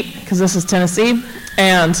had a Jeep, because this is Tennessee.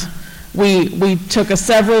 And we took a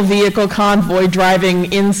several vehicle convoy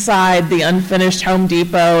driving inside the unfinished Home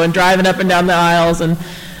Depot and driving up and down the aisles. And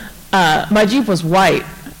my Jeep was white.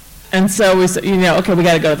 And so we said, okay, we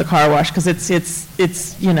got to go to the car wash because it's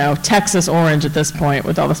Texas orange at this point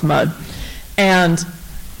with all this mud. And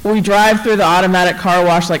we drive through the automatic car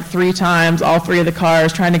wash like 3 times, all 3 of the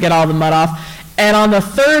cars, trying to get all the mud off. And on the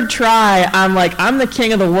 3rd try, I'm like, I'm the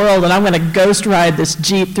king of the world, and I'm going to ghost ride this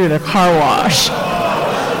Jeep through the car wash.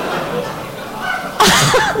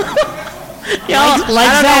 I don't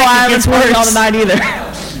know why I was working all the night either.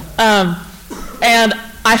 And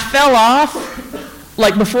I fell off.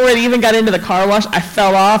 Like, before it even got into the car wash, I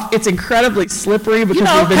fell off. It's incredibly slippery because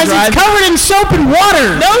we've been driving. It's covered in soap and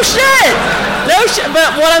water. No shit.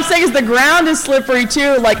 But what I'm saying is the ground is slippery,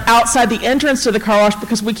 too, like outside the entrance to the car wash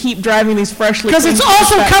because we keep driving these freshly Because it's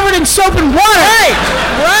also covered in soap and water.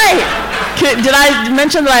 Right. Did I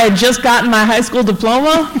mention that I had just gotten my high school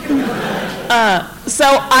diploma?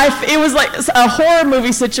 It was like a horror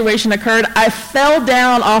movie situation occurred. I fell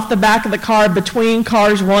down off the back of the car between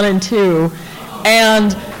cars 1 and 2.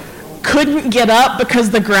 And couldn't get up because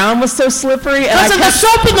the ground was so slippery. Because of the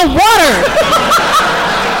soap in the water.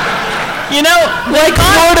 Like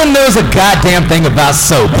Florida knows a goddamn thing about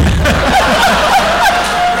soap.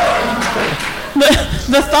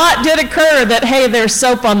 The thought did occur that, hey, there's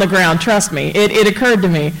soap on the ground. Trust me, it occurred to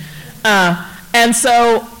me. And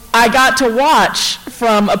so I got to watch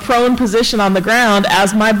from a prone position on the ground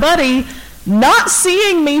as my buddy, not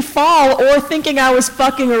seeing me fall or thinking I was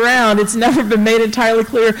fucking around, it's never been made entirely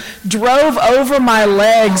clear, drove over my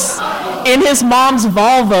legs in his mom's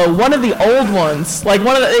Volvo, one of the old ones. Like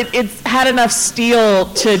it had enough steel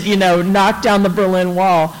to, knock down the Berlin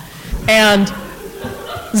Wall. And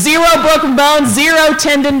 0 broken bones, 0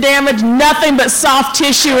 tendon damage, nothing but soft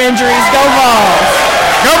tissue injuries. Go Vols!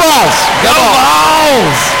 Go Vols! Go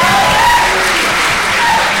Vols!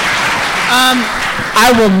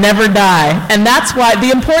 I will never die. And that's why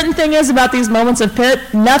the important thing is about these moments of pit,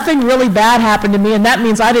 nothing really bad happened to me, and that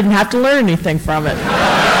means I didn't have to learn anything from it.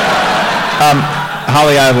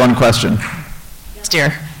 Holly, I have one question.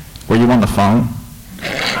 Dear. Were you on the phone?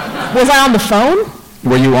 Was I on the phone?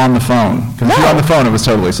 Were you on the phone? Because if you were on the phone, it was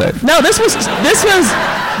totally safe. No, this was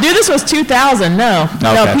 2000. No. Okay.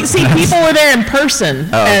 No, see, people were there in person,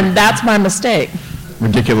 and that's my mistake.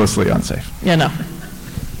 Ridiculously unsafe.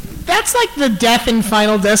 That's like the death in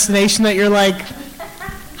Final Destination that you're like,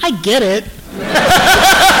 I get it.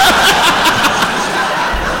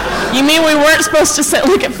 You mean we weren't supposed to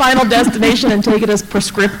look at Final Destination and take it as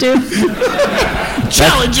prescriptive?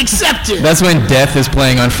 Challenge accepted. That's when death is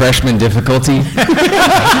playing on freshman difficulty.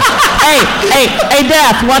 Hey,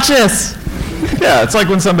 Death, watch this. Yeah, it's like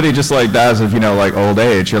when somebody just dies of, old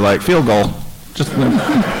age. You're like, field goal. Just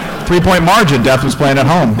 3-point margin. Death was playing at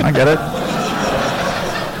home. I get it.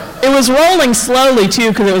 It was rolling slowly, too,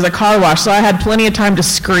 because it was a car wash, so I had plenty of time to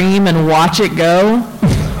scream and watch it go.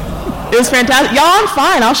 It was fantastic. Y'all, I'm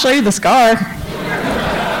fine. I'll show you the scar.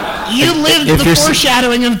 You lived the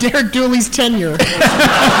foreshadowing of Derek Dooley's tenure.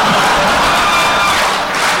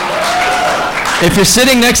 If you're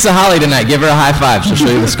sitting next to Holly tonight, give her a high five. She'll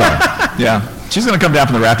show you the scar. Yeah. She's going to come down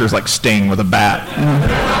from the rafters like Sting with a bat.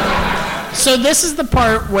 So this is the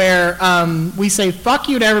part where we say fuck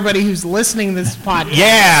you to everybody who's listening to this podcast.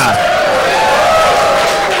 Yeah.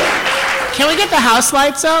 Can we get the house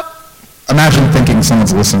lights up? Imagine thinking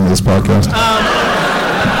someone's listening to this podcast.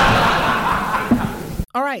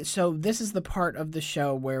 All right, so this is the part of the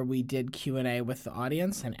show where we did Q&A with the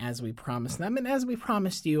audience, and as we promised them, and as we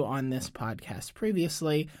promised you on this podcast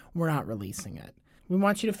previously, we're not releasing it. We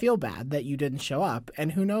want you to feel bad that you didn't show up,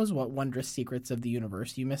 and who knows what wondrous secrets of the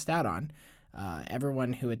universe you missed out on.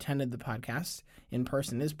 Everyone who attended the podcast in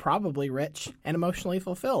person is probably rich and emotionally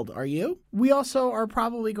fulfilled. Are you? We also are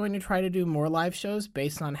probably going to try to do more live shows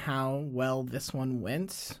based on how well this one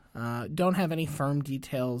went. Don't have any firm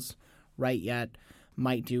details right yet.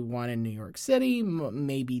 Might do one in New York City,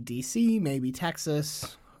 maybe DC, maybe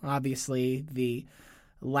Texas. Obviously, the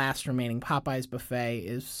last remaining Popeyes buffet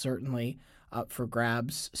is certainly up for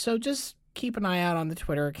grabs. So just keep an eye out on the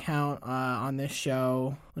Twitter account on this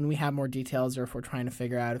show. When we have more details, or if we're trying to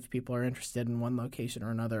figure out if people are interested in one location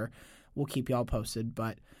or another, we'll keep y'all posted.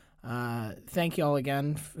 But thank y'all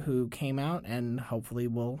again who came out, and hopefully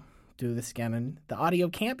we'll do this again. And the audio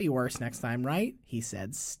can't be worse next time, right? He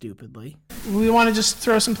said stupidly. We want to just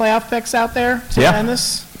throw some playoff picks out there to end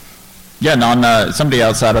this? Yeah, somebody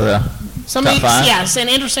outside of the top five. Yes, an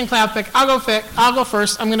interesting playoff pick. I'll go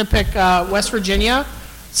first. I'm going to pick West Virginia,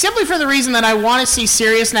 simply for the reason that I want to see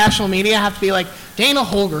serious national media have to be like, Dana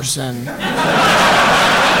Holgerson,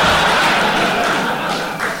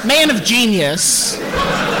 man of genius,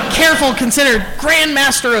 careful, considered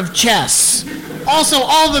grandmaster of chess. Also,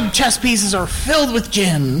 all the chess pieces are filled with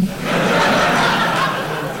gin.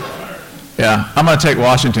 Yeah, I'm going to take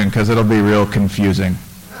Washington because it'll be real confusing.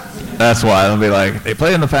 That's why it'll be like, they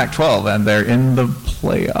play in the Pac-12 and they're in the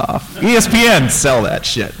playoff. ESPN, sell that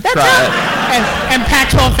shit. Try it. And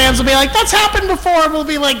Pac-12 fans will be like, that's happened before. We'll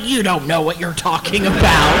be like, you don't know what you're talking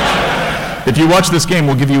about. If you watch this game,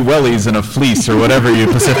 we'll give you wellies and a fleece or whatever you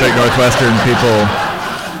Pacific Northwestern people.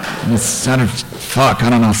 Fuck, I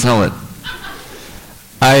don't know, sell it.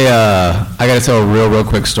 I got to tell a real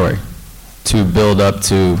quick story to build up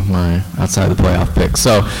to my outside the playoff pick.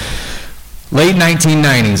 So, late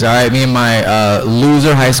 1990s, all right, me and my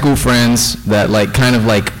loser high school friends, that kind of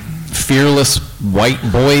fearless white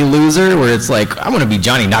boy loser, where it's like, I'm going to be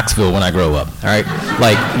Johnny Knoxville when I grow up, all right?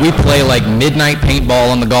 We play midnight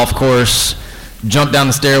paintball on the golf course, jump down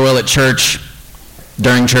the stairwell at church,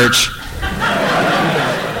 during church,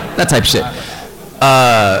 that type of shit.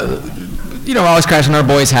 Always crashing our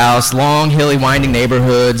boy's house, long, hilly, winding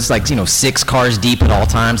neighborhoods, 6 cars deep at all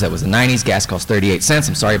times. That was the 90s. Gas cost 38 cents.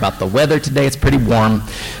 I'm sorry about the weather today. It's pretty warm. 6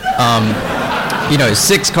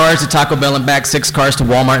 cars to Taco Bell and back, 6 cars to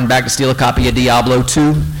Walmart and back to steal a copy of Diablo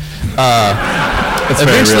 2.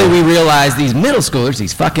 Eventually, we realized these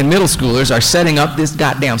fucking middle schoolers, are setting up this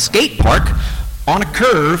goddamn skate park on a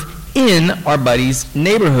curve in our buddy's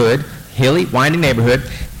neighborhood, hilly, winding neighborhood,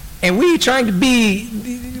 and we trying to be...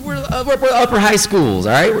 We're upper high schools,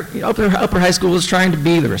 all right? Upper high schools trying to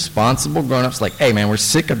be the responsible grown-ups, like, hey, man, we're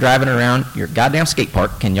sick of driving around your goddamn skate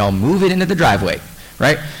park. Can y'all move it into the driveway,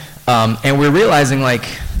 right? And we're realizing, we're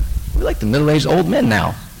like the middle-aged old men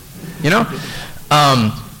now,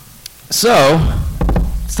 So,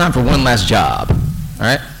 it's time for one last job, all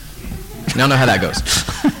right? Y'all know how that goes.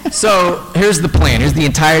 So, here's the plan. Here's the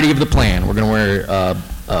entirety of the plan. We're going to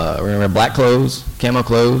wear black clothes, camo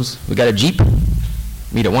clothes. We got a Jeep.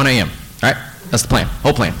 Meet at 1 a.m. All right? That's the plan.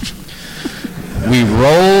 Whole plan. We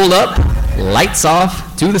rolled up, lights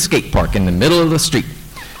off, to the skate park in the middle of the street.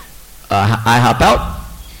 I hop out,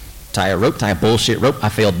 tie a bullshit rope. I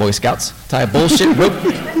failed Boy Scouts. Tie a bullshit rope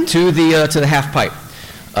to the half pipe.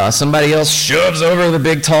 Somebody else shoves over the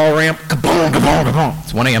big tall ramp. Kaboom, kaboom, kaboom.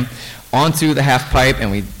 It's 1 a.m. Onto the half pipe,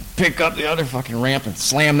 and we pick up the other fucking ramp and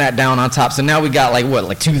slam that down on top. So now we got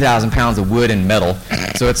 2,000 pounds of wood and metal.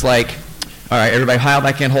 So it's all right, everybody pile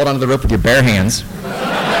back in, hold onto the rope with your bare hands.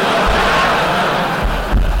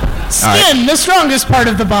 Skin, the strongest part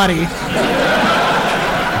of the body.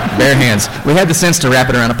 Bare hands. We had the sense to wrap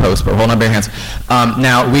it around a post, but hold on bare hands.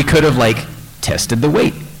 Now, we could have, tested the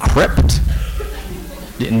weight, crept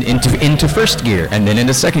into first gear, and then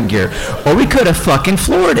into second gear. Or we could have fucking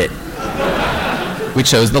floored it. We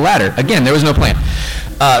chose the latter. Again, there was no plan.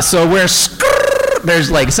 So we're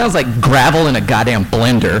there's it sounds like gravel in a goddamn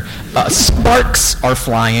blender. Sparks are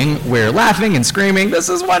flying. We're laughing and screaming. This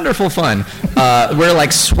is wonderful fun.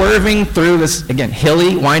 We're swerving through this, again,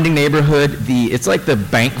 hilly, winding neighborhood. It's like the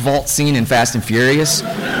bank vault scene in Fast and Furious.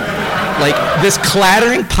 This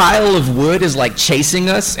clattering pile of wood is chasing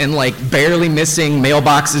us, and barely missing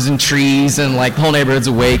mailboxes and trees, and the whole neighborhood's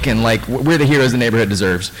awake, and we're the heroes the neighborhood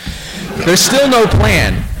deserves. There's still no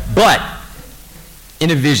plan, but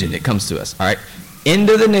in a vision it comes to us, all right?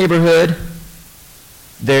 Into the neighborhood,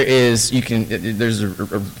 there's a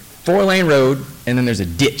 4-lane road, and then there's a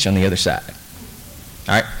ditch on the other side.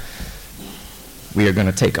 All right? We are going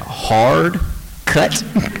to take a hard, cut.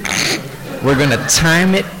 We're going to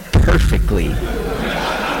time it perfectly.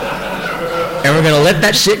 And we're going to let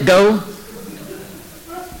that shit go.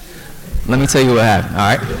 Let me tell you what happened,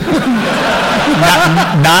 all right?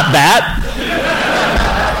 not that.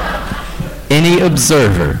 Any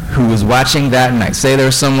observer who was watching that night, say there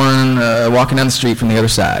was someone walking down the street from the other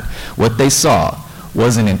side, what they saw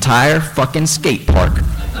was an entire fucking skate park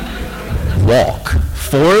walk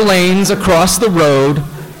 4 lanes across the road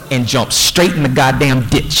and jump straight in the goddamn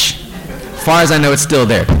ditch. As far as I know, it's still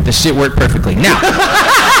there. The shit worked perfectly. Now,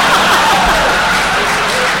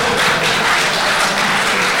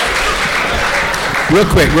 real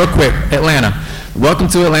quick, Atlanta. Welcome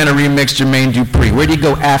to Atlanta Remix, Jermaine Dupri. Where do you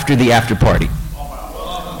go after the after party?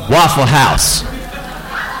 Waffle House.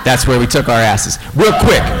 That's where we took our asses. Real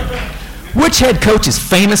quick, which head coach is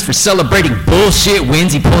famous for celebrating bullshit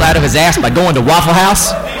wins he pulled out of his ass by going to Waffle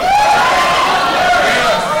House?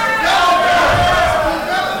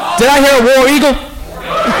 Did I hear a War Eagle?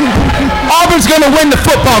 Auburn's going to win the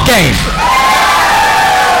football game.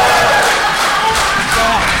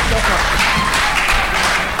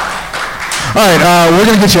 All right, we're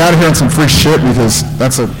going to get you out of here on some free shit because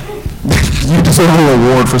you deserve a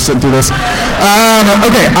reward for sitting through this.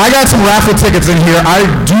 Okay, I got some raffle tickets in here. I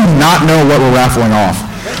do not know what we're raffling off.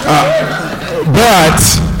 But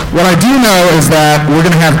what I do know is that we're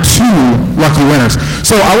going to have 2 lucky winners.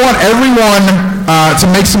 So I want everyone to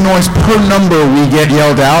make some noise per number we get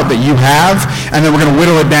yelled out that you have, and then we're going to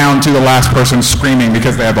whittle it down to the last person screaming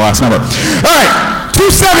because they have the last number. All right,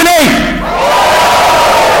 278.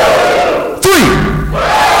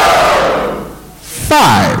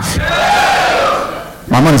 5.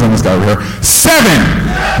 My money's on this guy over here. 7.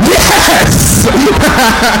 Yes!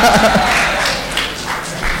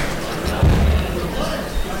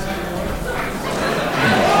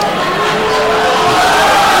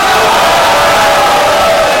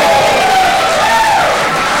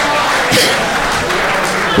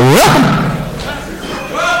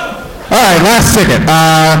 All right, last ticket.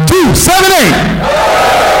 278.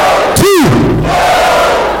 2.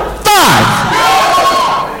 5.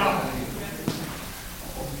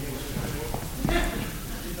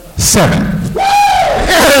 7.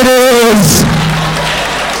 There it is!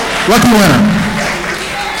 Lucky winner.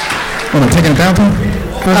 What, am I taking it down to?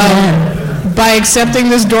 By accepting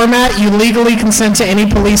this doormat, you legally consent to any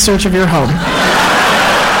police search of your home.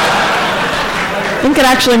 I think it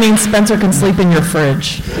actually means Spencer can sleep in your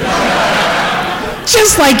fridge.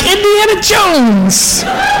 Just like Indiana Jones!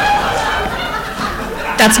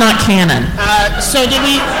 That's not canon. So did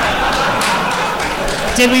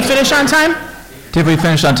we finish on time? Did we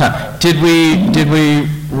finish on time? Did we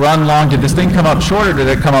run long? Did this thing come up short or did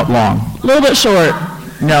it come up long? A little bit short.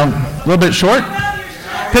 No, a little bit short?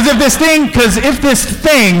 Because if this thing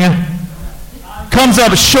comes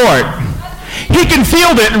up short, he can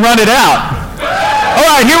field it and run it out. All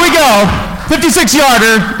right, here we go.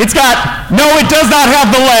 56-yarder. It does not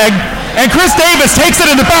have the leg. And Chris Davis takes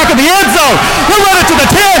it in the back of the end zone. He'll run it to the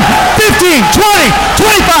 10, 15, 20,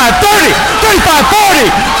 25, 30,